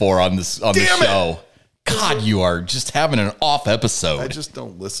told before on the show. God, you are just having an off episode. I just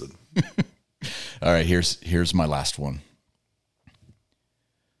don't listen. All right, here's my last one.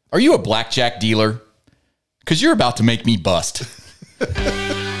 Are you a blackjack dealer? Because you're about to make me bust. What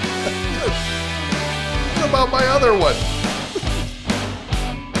about my other one?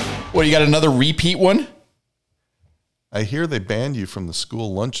 What, you got another repeat one? I hear they banned you from the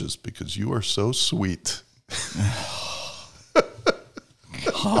school lunches because you are so sweet.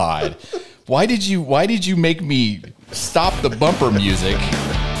 God, why did you make me stop the bumper music?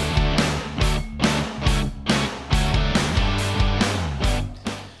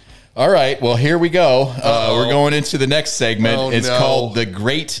 All right, well, here we go. We're going into the next segment. It's called The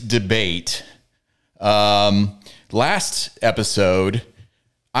Great Debate. Last episode,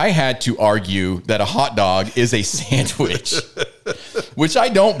 I had to argue that a hot dog is a sandwich, which I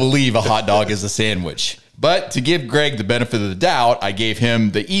don't believe a hot dog is a sandwich. But to give Greg the benefit of the doubt, I gave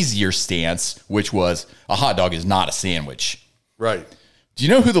him the easier stance, which was a hot dog is not a sandwich. Right. Do you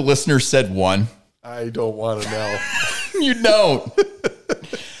know who the listener said won? I don't want to know. You don't.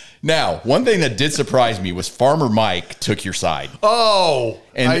 Now, one thing that did surprise me was Farmer Mike took your side. Oh,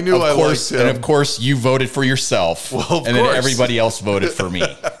 and I knew I liked him. And of course, you voted for yourself. Well, and then everybody else voted for me.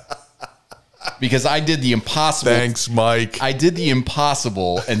 Because I did the impossible. Thanks, Mike. I did the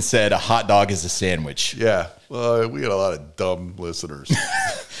impossible and said a hot dog is a sandwich. Yeah. Well, we got a lot of dumb listeners.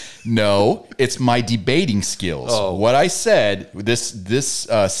 No, it's my debating skills. Oh. What I said, this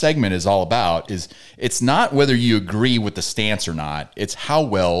segment is all about, is it's not whether you agree with the stance or not. It's how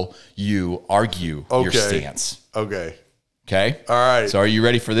well you argue your stance. Okay. Okay? All right. So are you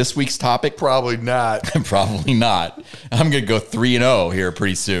ready for this week's topic? Probably not. Probably not. I'm going to go 3-0 here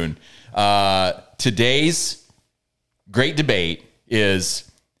pretty soon. Today's great debate is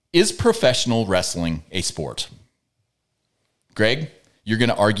professional wrestling a sport? Greg, you're going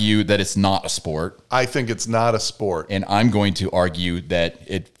to argue that it's not a sport. I think it's not a sport. And I'm going to argue that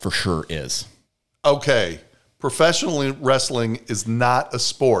it for sure is. Okay. Professional wrestling is not a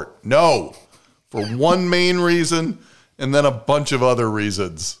sport. No. For one main reason and then a bunch of other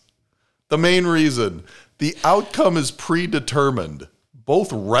reasons. The main reason, the outcome is predetermined.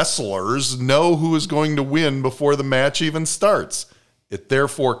 Both wrestlers know who is going to win before the match even starts. It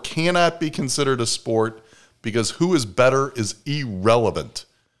therefore cannot be considered a sport because who is better is irrelevant.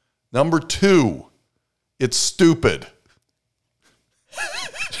 Number 2, it's stupid.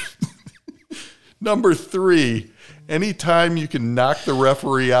 Number 3, anytime you can knock the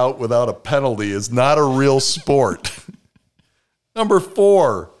referee out without a penalty is not a real sport. Number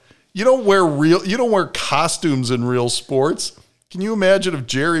 4, you don't wear costumes in real sports. Can you imagine if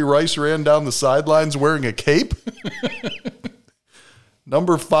Jerry Rice ran down the sidelines wearing a cape?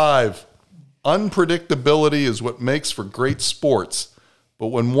 Number 5, unpredictability is what makes for great sports. But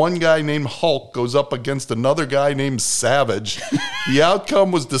when one guy named Hulk goes up against another guy named Savage, the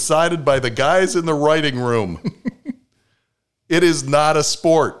outcome was decided by the guys in the writing room. It is not a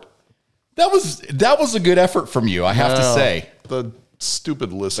sport. That was a good effort from you, I have to say. The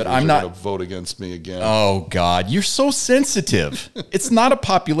stupid listeners are going to vote against me again. Oh, God. You're so sensitive. It's not a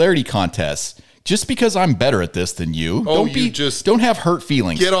popularity contest. Just because I'm better at this than you, don't have hurt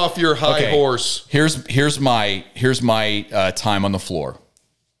feelings. Get off your high horse. Here's my time on the floor.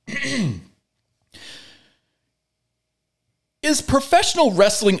 Is professional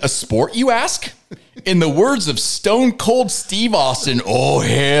wrestling a sport, you ask? In the words of Stone Cold Steve Austin, oh,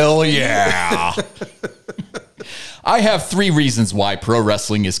 hell yeah. I have 3 reasons why pro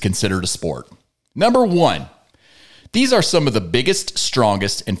wrestling is considered a sport. Number 1, these are some of the biggest,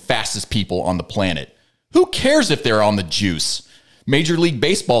 strongest, and fastest people on the planet. Who cares if they're on the juice? Major League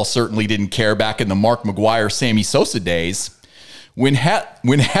Baseball certainly didn't care back in the Mark McGwire, Sammy Sosa days. When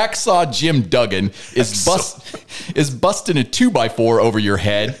Hacksaw Jim Duggan is busting a 2x4 over your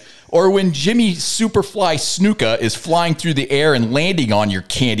head, Or when Jimmy Superfly Snuka is flying through the air and landing on your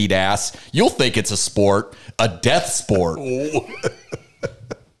candied ass, you'll think it's a sport, a death sport.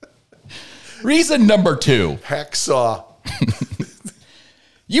 Reason number 2. Hacksaw.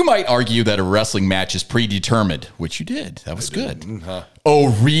 You might argue that a wrestling match is predetermined, which you did. That was good.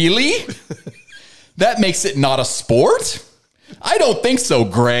 Oh, really? That makes it not a sport? I don't think so,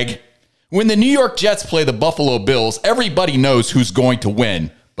 Greg. When the New York Jets play the Buffalo Bills, everybody knows who's going to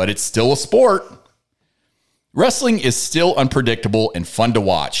win, but it's still a sport. Wrestling is still unpredictable and fun to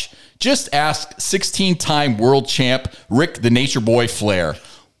watch. Just ask 16-time world champ Rick the Nature Boy Flair.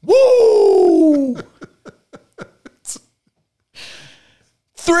 Woo!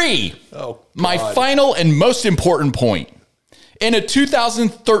 3. My final and most important point. In a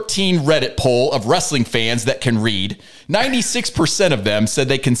 2013 Reddit poll of wrestling fans that can read, 96% of them said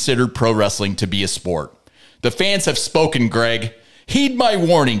they considered pro wrestling to be a sport. The fans have spoken, Greg. Heed my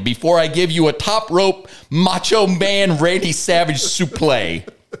warning before I give you a top rope Macho Man Randy Savage suplex.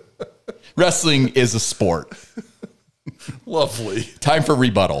 Wrestling is a sport. Lovely. Time for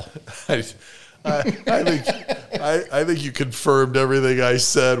rebuttal. I think you confirmed everything I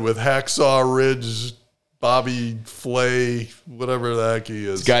said with Hacksaw Ridge, Bobby Flay, whatever the heck he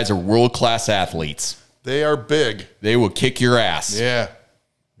is. These guys are world-class athletes. They are big. They will kick your ass. Yeah.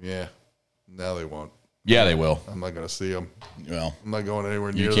 Now they won't. Yeah, they will. I'm not going to see them. Well, I'm not going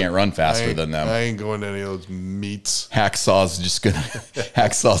anywhere near you can't run faster than them. I ain't going to any of those meets. Hacksaw's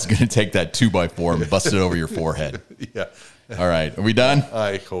gonna take that 2x4 and bust it over your forehead. Yeah. All right, are we done?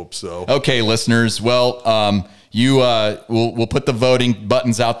 I hope so. Okay, listeners. Well, we'll put the voting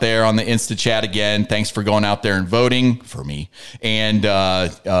buttons out there on the Insta chat again. Thanks for going out there and voting for me. And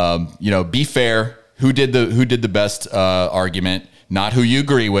be fair. Who did the best argument? Not who you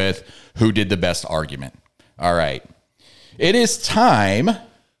agree with. Who did the best argument? All right. It is time.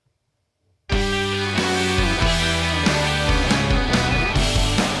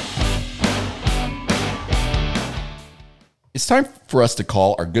 It's time for us to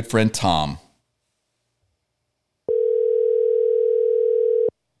call our good friend Tom.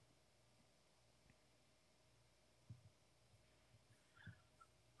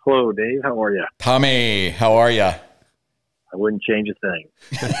 Hello, Dave. How are you? Tommy, how are you? I wouldn't change a thing.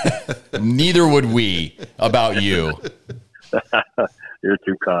 Neither would we about you. You're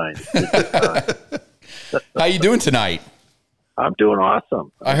too kind. How you doing tonight? I'm doing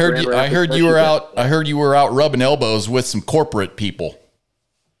awesome. I heard you were out rubbing elbows with some corporate people.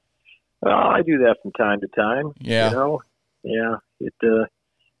 Well, I do that from time to time. Yeah. Do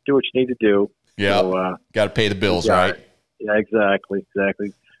what you need to do. Yeah. So, got to pay the bills, right? Yeah, exactly.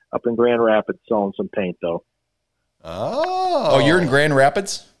 Up in Grand Rapids selling some paint, though. Oh, you're in Grand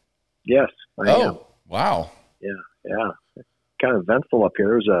Rapids? Yes, I am. Wow. Yeah. Kind of eventful up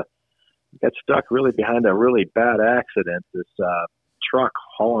here. Got stuck really behind a really bad accident. This truck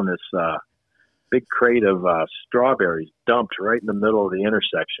hauling this big crate of strawberries dumped right in the middle of the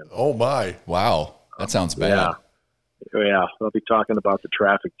intersection. Oh, my. Wow. That sounds bad. Yeah. I'll be talking about the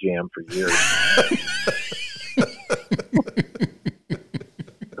traffic jam for years.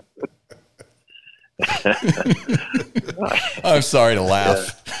 I'm sorry to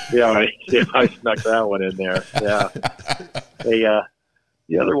laugh. I snuck that one in there. Yeah. Hey,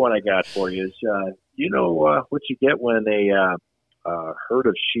 the other one I got for you is, what you get when a herd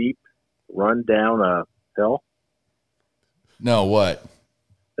of sheep run down a hill? No, what?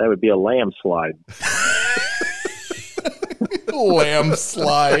 That would be a landslide.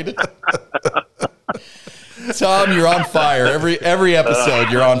 Landslide. Tom, you're on fire. Every episode,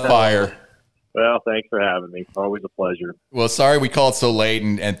 you're on fire. Well, thanks for having me. Always a pleasure. Well, sorry we called so late,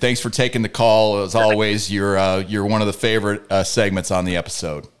 and thanks for taking the call. As always, you're one of the favorite segments on the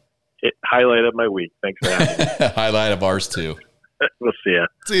episode. It highlighted my week. Thanks for having me. Highlight of ours too. We'll see you.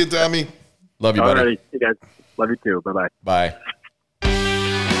 See you, Tommy. Love you, buddy. All right, you guys. Love you too. Bye-bye. Bye.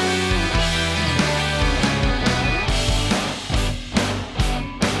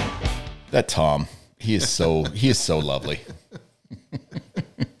 That Tom, he is so lovely.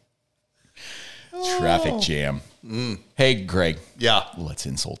 Traffic jam. Hey, Greg. Yeah. Let's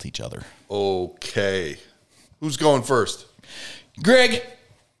insult each other. Okay. Who's going first? Greg,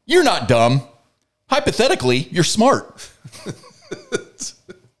 you're not dumb. Hypothetically, you're smart.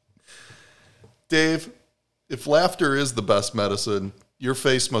 Dave, if laughter is the best medicine, your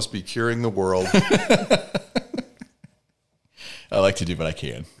face must be curing the world. I like to do what I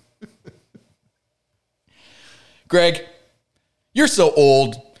can. Greg, you're so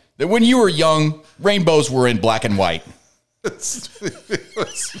old that when you were young, rainbows were in black and white.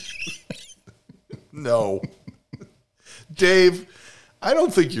 No. Dave, I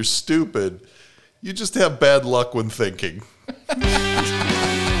don't think you're stupid. You just have bad luck when thinking.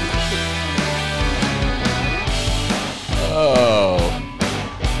 Oh.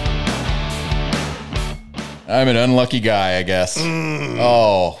 I'm an unlucky guy, I guess.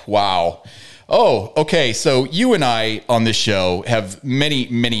 Oh, wow. Oh, okay. So you and I on this show have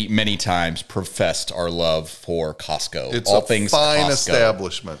many times professed our love for Costco. It's all a things fine Costco.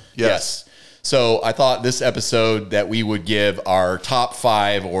 establishment. Yes. So I thought this episode that we would give our top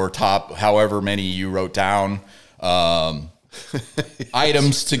 5 or top however many you wrote down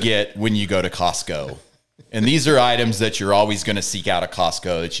items to get when you go to Costco. And these are items that you're always going to seek out at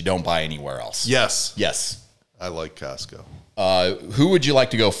Costco that you don't buy anywhere else. Yes. Yes. I like Costco. Who would you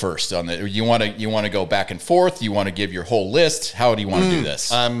like to go first on that? You want to go back and forth? You want to give your whole list? How do you want to do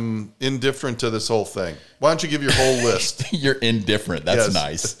this? I'm indifferent to this whole thing. Why don't you give your whole list? You're indifferent. That's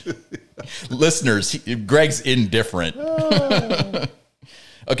nice. Listeners, Greg's indifferent.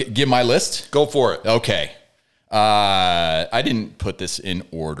 Okay, give my list. Go for it. Okay. I didn't put this in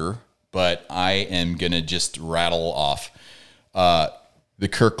order, but I am going to just rattle off the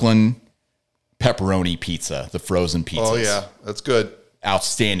Kirkland pepperoni pizza, the frozen pizzas. Oh, yeah. That's good.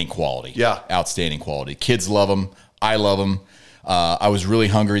 Outstanding quality. Yeah. Outstanding quality. Kids love them. I love them. I was really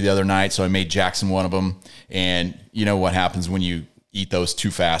hungry the other night, so I made Jackson one of them. And you know what happens when you eat those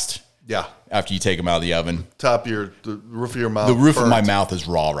too fast? Yeah. After you take them out of the oven. The roof of your mouth. The roof of my mouth is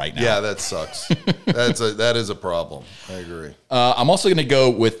raw right now. Yeah, that sucks. That is a problem. I agree. I'm also going to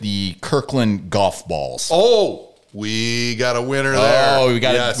go with the Kirkland golf balls. Oh, we got a winner there. Oh, we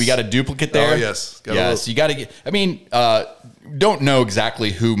got a duplicate there. Oh, yes. Yes, you got to get. I mean, don't know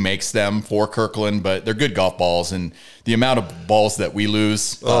exactly who makes them for Kirkland, but they're good golf balls, and the amount of balls that we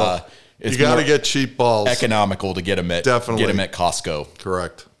lose, it's you got to more get cheap balls. economical to get them at Costco.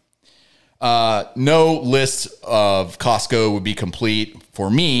 Correct. No list of Costco would be complete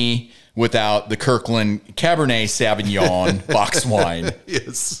for me without the Kirkland Cabernet Sauvignon box wine.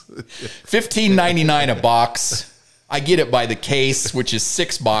 Yes. $15.99 a box. I get it by the case, which is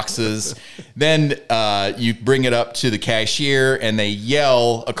 6 boxes. Then you bring it up to the cashier, and they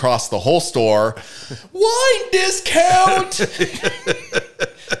yell across the whole store, "Wine discount!"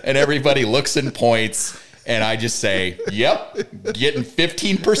 And everybody looks and points, and I just say, "Yep, getting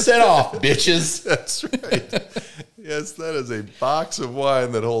 15% off, bitches." That's right. Yes, that is a box of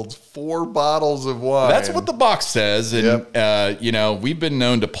wine that holds 4 bottles of wine. That's what the box says. And, we've been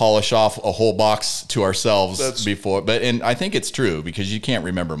known to polish off a whole box to ourselves before. And I think it's true because you can't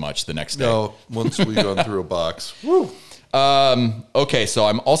remember much the next day. No, once we've gone through a box. Woo. Okay, so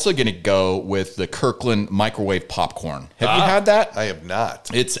I'm also going to go with the Kirkland microwave popcorn. Have you had that? I have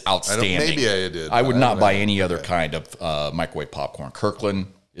not. It's outstanding. Maybe I did. I would not buy any other kind of microwave popcorn. Kirkland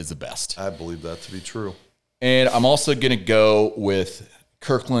is the best. I believe that to be true. And I'm also going to go with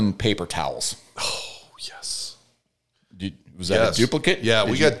Kirkland paper towels. Oh, yes. Was that a duplicate? Yeah,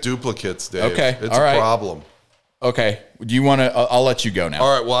 we got duplicates, Dave. Okay, It's all right. a problem. Okay. Do you want to? I'll let you go now.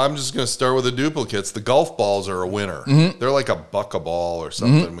 All right, well, I'm just going to start with the duplicates. The golf balls are a winner. Mm-hmm. They're like $1 a ball or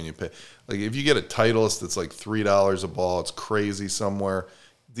something when you pay. Like if you get a Titleist that's like $3 a ball, it's crazy somewhere.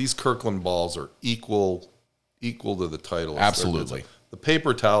 These Kirkland balls are equal to the Titleist. Absolutely. The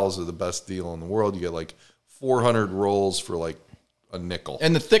paper towels are the best deal in the world. You get like 400 rolls for like a nickel.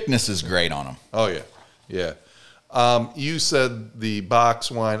 And the thickness is great on them. Oh, yeah. Yeah. You said the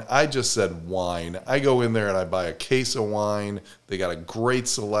box wine. I just said wine. I go in there and I buy a case of wine. They got a great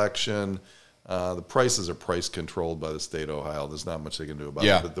selection. The prices are price controlled by the state of Ohio. There's not much they can do about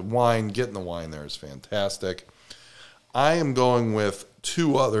it. But the wine, getting the wine there is fantastic. I am going with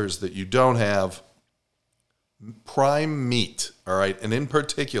 2 others that you don't have. Prime meat, all right? And in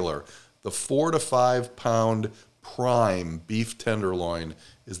particular, the 4 to 5 pound prime beef tenderloin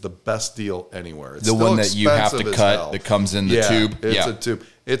is the best deal anywhere. It's the one that you have to cut that comes in the tube. It's a tube.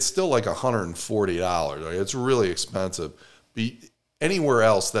 It's still like $140. It's really expensive. Anywhere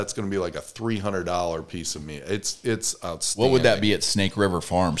else, that's going to be like a $300 piece of meat. It's outstanding. What would that be at Snake River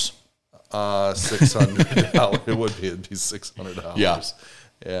Farms? $600. It'd be $600.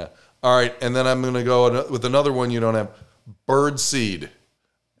 Yeah. All right, and then I'm going to go with another one you don't have. Birdseed.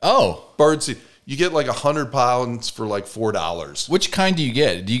 Oh. Birdseed. You get like 100 pounds for like $4. Which kind do you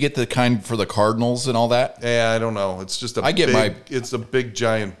get? Do you get the kind for the Cardinals and all that? Yeah, I don't know. It's just it's a big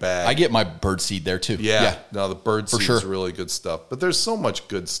giant bag. I get my birdseed there too. Yeah. No, the birdseed is really good stuff. But there's so much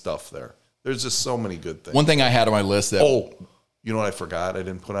good stuff there. There's just so many good things. One thing I had on my list that... Oh, you know what I forgot I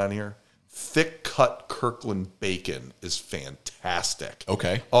didn't put on here? Thick cut Kirkland bacon is fantastic.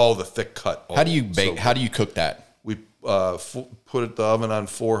 Okay. Oh, the thick cut. Oh, how do you bake? How do you cook that? We put it the oven on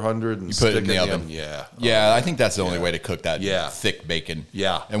 400 and put it in the oven. Yeah. Yeah, I think that's the only way to cook that thick bacon.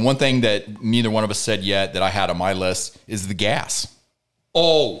 Yeah. And one thing that neither one of us said yet that I had on my list is the gas.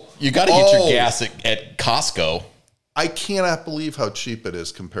 Oh. You got to get your gas at Costco. I cannot believe how cheap it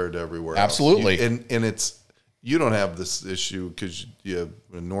is compared to everywhere Absolutely. else. And it's, you don't have this issue because you have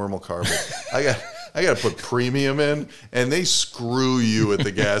a normal car, but I got to put premium in, and they screw you at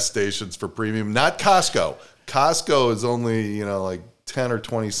the gas stations for premium. Not Costco. Costco is only, like 10 or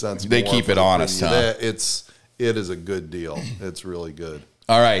 20 cents. They keep it honest, huh? It is a good deal. It's really good.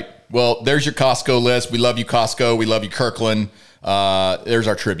 All right. Well, there's your Costco list. We love you, Costco. We love you, Kirkland. There's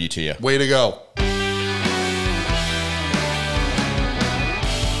our tribute to you. Way to go.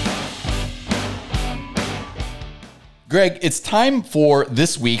 Greg, it's time for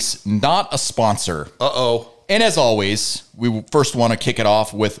this week's Not a Sponsor. Uh-oh. And as always, we first want to kick it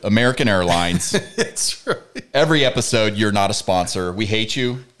off with American Airlines. That's right. Every episode, you're not a sponsor. We hate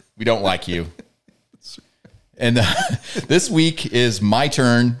you. We don't like you. And this week is my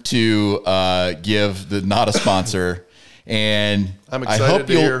turn to give the not a sponsor. And I'm excited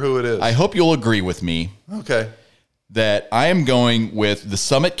to hear who it is. I hope you'll agree with me. Okay. That I am going with the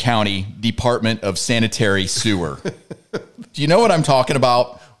Summit County Department of Sanitary Sewer. Do you know what I'm talking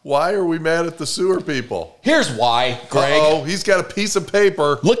about? Why are we mad at the sewer people? Here's why, Greg. Oh, he's got a piece of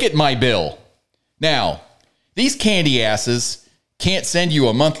paper. Look at my bill. Now, these candy asses can't send you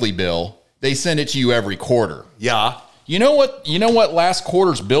a monthly bill. They send it to you every quarter. Yeah. You know what last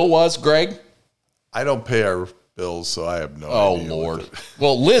quarter's bill was, Greg? I don't pay our bills, so I have no idea. Oh, Lord.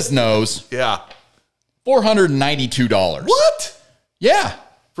 Well, Liz knows. Yeah. $492. What? Yeah.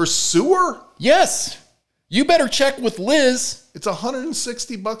 For sewer? Yes. You better check with Liz. It's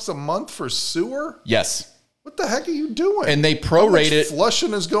 $160 a month for sewer? Yes. What the heck are you doing? And they prorate it.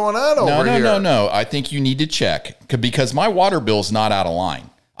 Flushing is going on over here. No. I think you need to check because my water bill's not out of line.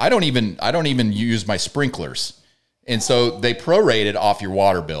 I don't even use my sprinklers. And so they prorate it off your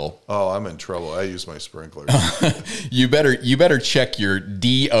water bill. Oh, I'm in trouble. I use my sprinklers. You better check your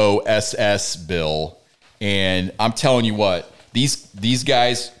DOSS bill. And I'm telling you what, these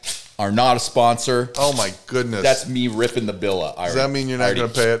guys are not a sponsor. Oh my goodness. That's me ripping the bill up. Does that mean you're not going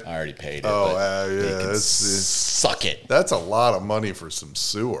to pay it? I already paid it. Oh, yeah. Suck it. That's a lot of money for some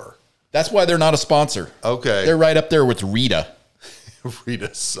sewer. That's why they're not a sponsor. Okay. They're right up there with Rita.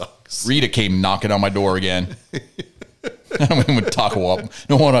 Rita sucks. Rita came knocking on my door again. I don't want to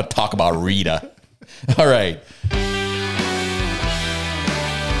talk about Rita. All right.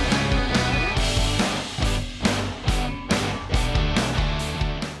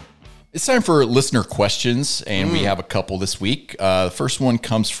 It's time for listener questions, and we have a couple this week. The first one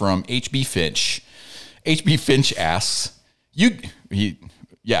comes from HB Finch. HB Finch asks,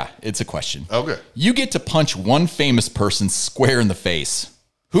 it's a question. Okay. You get to punch one famous person square in the face.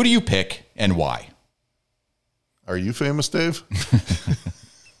 Who do you pick and why? Are you famous, Dave?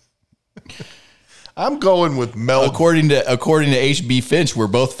 I'm going with Mel. According to HB Finch, we're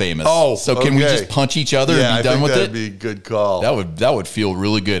both famous. Oh, so can we just punch each other and be done with it? That'd be a good call. That would feel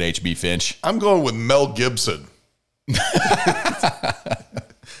really good, HB Finch. I'm going with Mel Gibson.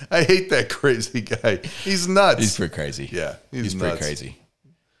 I hate that crazy guy. He's nuts. He's pretty crazy. Yeah, he's pretty crazy.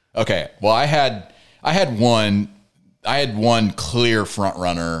 Okay, well, I had one clear front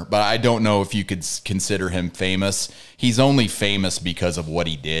runner, but I don't know if you could consider him famous. He's only famous because of what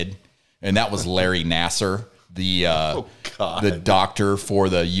he did. And that was Larry Nassar, the doctor for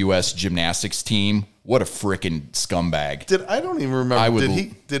the U.S. gymnastics team. What a freaking scumbag! I don't even remember.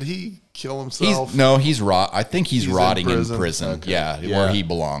 Did he kill himself? I think he's rotting in prison. Okay. Yeah, where he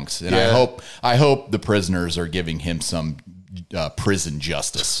belongs. And I hope the prisoners are giving him some prison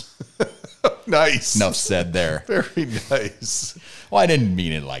justice. Nice. Enough said there. Very nice. Well, I didn't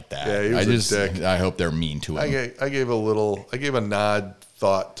mean it like that. Yeah, he was a dick. I hope they're mean to him. I gave a nod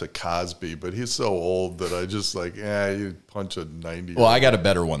thought to Cosby, but he's so old that I just you punch a 90. Well, I got a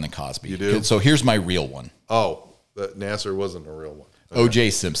better one than Cosby. You do? So here's my real one. Oh, that Nassar wasn't a real one. Okay. O.J.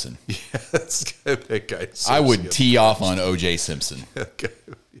 Simpson. Yes, that guy. I would tee off on O.J. Simpson. Okay.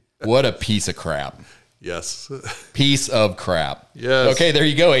 What a piece of crap. Yes. Piece of crap. Yes. Okay, there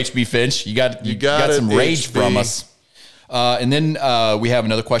you go, HB Finch. You got some rage HB. From us. And then we have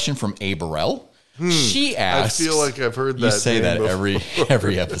another question from A. Burrell. She asks. I feel like I've heard that. You say that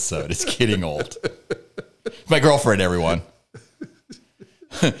every episode. It's getting old. My girlfriend, everyone.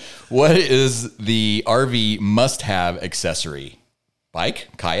 What is the RV must-have accessory? Bike,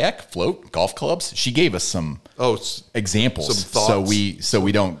 kayak, float, golf clubs? She gave us some examples, some thoughts. so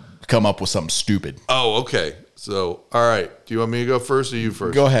we don't come up with something stupid. Oh, okay. So, all right. Do you want me to go first or you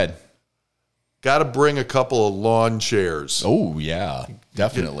first? Go ahead. Got to bring a couple of lawn chairs. Oh, yeah,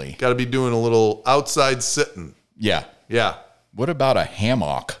 definitely. Got to be doing a little outside sitting. Yeah. Yeah. What about a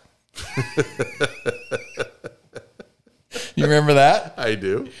hammock? You remember that? I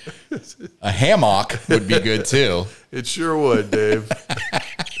do. A hammock would be good too. It sure would, Dave.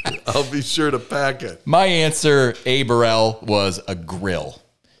 I'll be sure to pack it. My answer, A. Burrell, was a grill.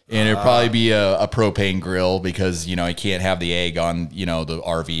 And it'd probably be a propane grill because, you can't have the egg on, the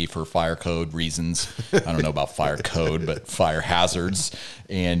RV for fire code reasons. I don't know about fire code, but fire hazards.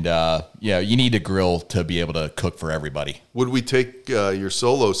 And, you need a grill to be able to cook for everybody. Would we take your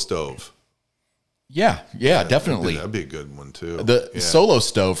solo stove? Yeah, definitely. That'd be a good one, too. The solo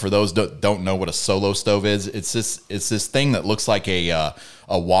stove, for those that don't know what a solo stove is, it's this thing that looks like a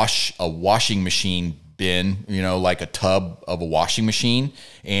washing machine bin, like a tub of a washing machine,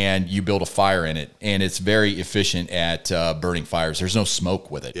 and you build a fire in it, and it's very efficient at burning fires. There's no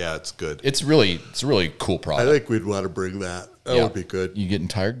smoke with it. Yeah, it's good. It's a really cool product. I think we'd want to bring that. That would be good. You getting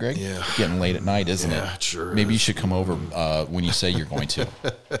tired, Greg? Yeah. Getting late at night, isn't it? Yeah, sure. Maybe you should come over when you say you're going to.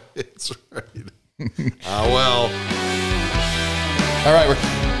 It's right. Well. All right, we're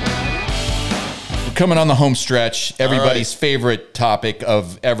coming on the home stretch. Everybody's favorite topic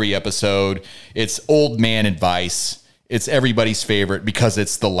of every episode. It's old man advice. It's everybody's favorite because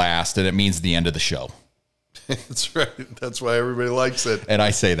it's the last and it means the end of the show. That's right. That's why everybody likes it. And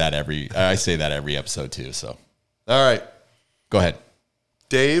I say that every episode too. So, all right, go ahead,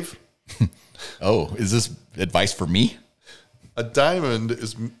 Dave. Oh, is this advice for me? A diamond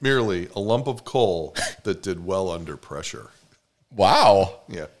is merely a lump of coal that did well under pressure. Wow.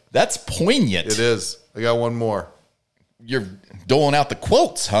 Yeah. That's poignant. It is. I got one more. You're doling out the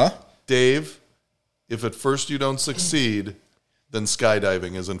quotes, huh? Dave, if at first you don't succeed, then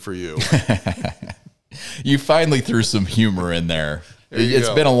skydiving isn't for you. You finally threw some humor in there. It's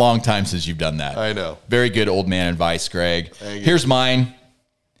been a long time since you've done that. I know. Very good old man advice, Greg. Thank you. Here's mine.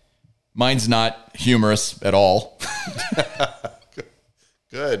 Mine's not humorous at all.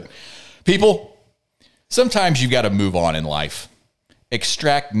 Good. People, sometimes you got to move on in life.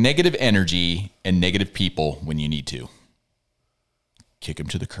 Extract negative energy and negative people when you need to. Kick them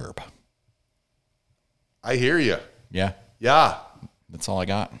to the curb. I hear you. Yeah. Yeah. That's all I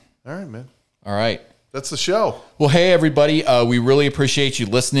got. All right, man. All right. That's the show. Well, hey, everybody. We really appreciate you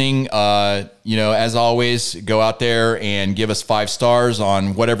listening. As always, go out there and give us 5 stars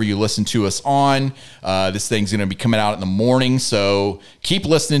on whatever you listen to us on. This thing's going to be coming out in the morning, so keep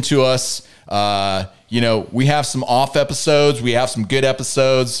listening to us. We have some off episodes. We have some good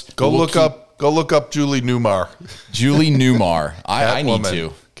episodes. Go look up Julie Newmar. Julie Newmar. I need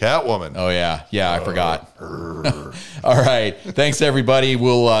to. Catwoman. Oh, yeah. Yeah, I forgot. All right. Thanks, everybody.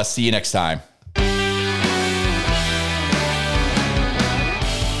 We'll see you next time.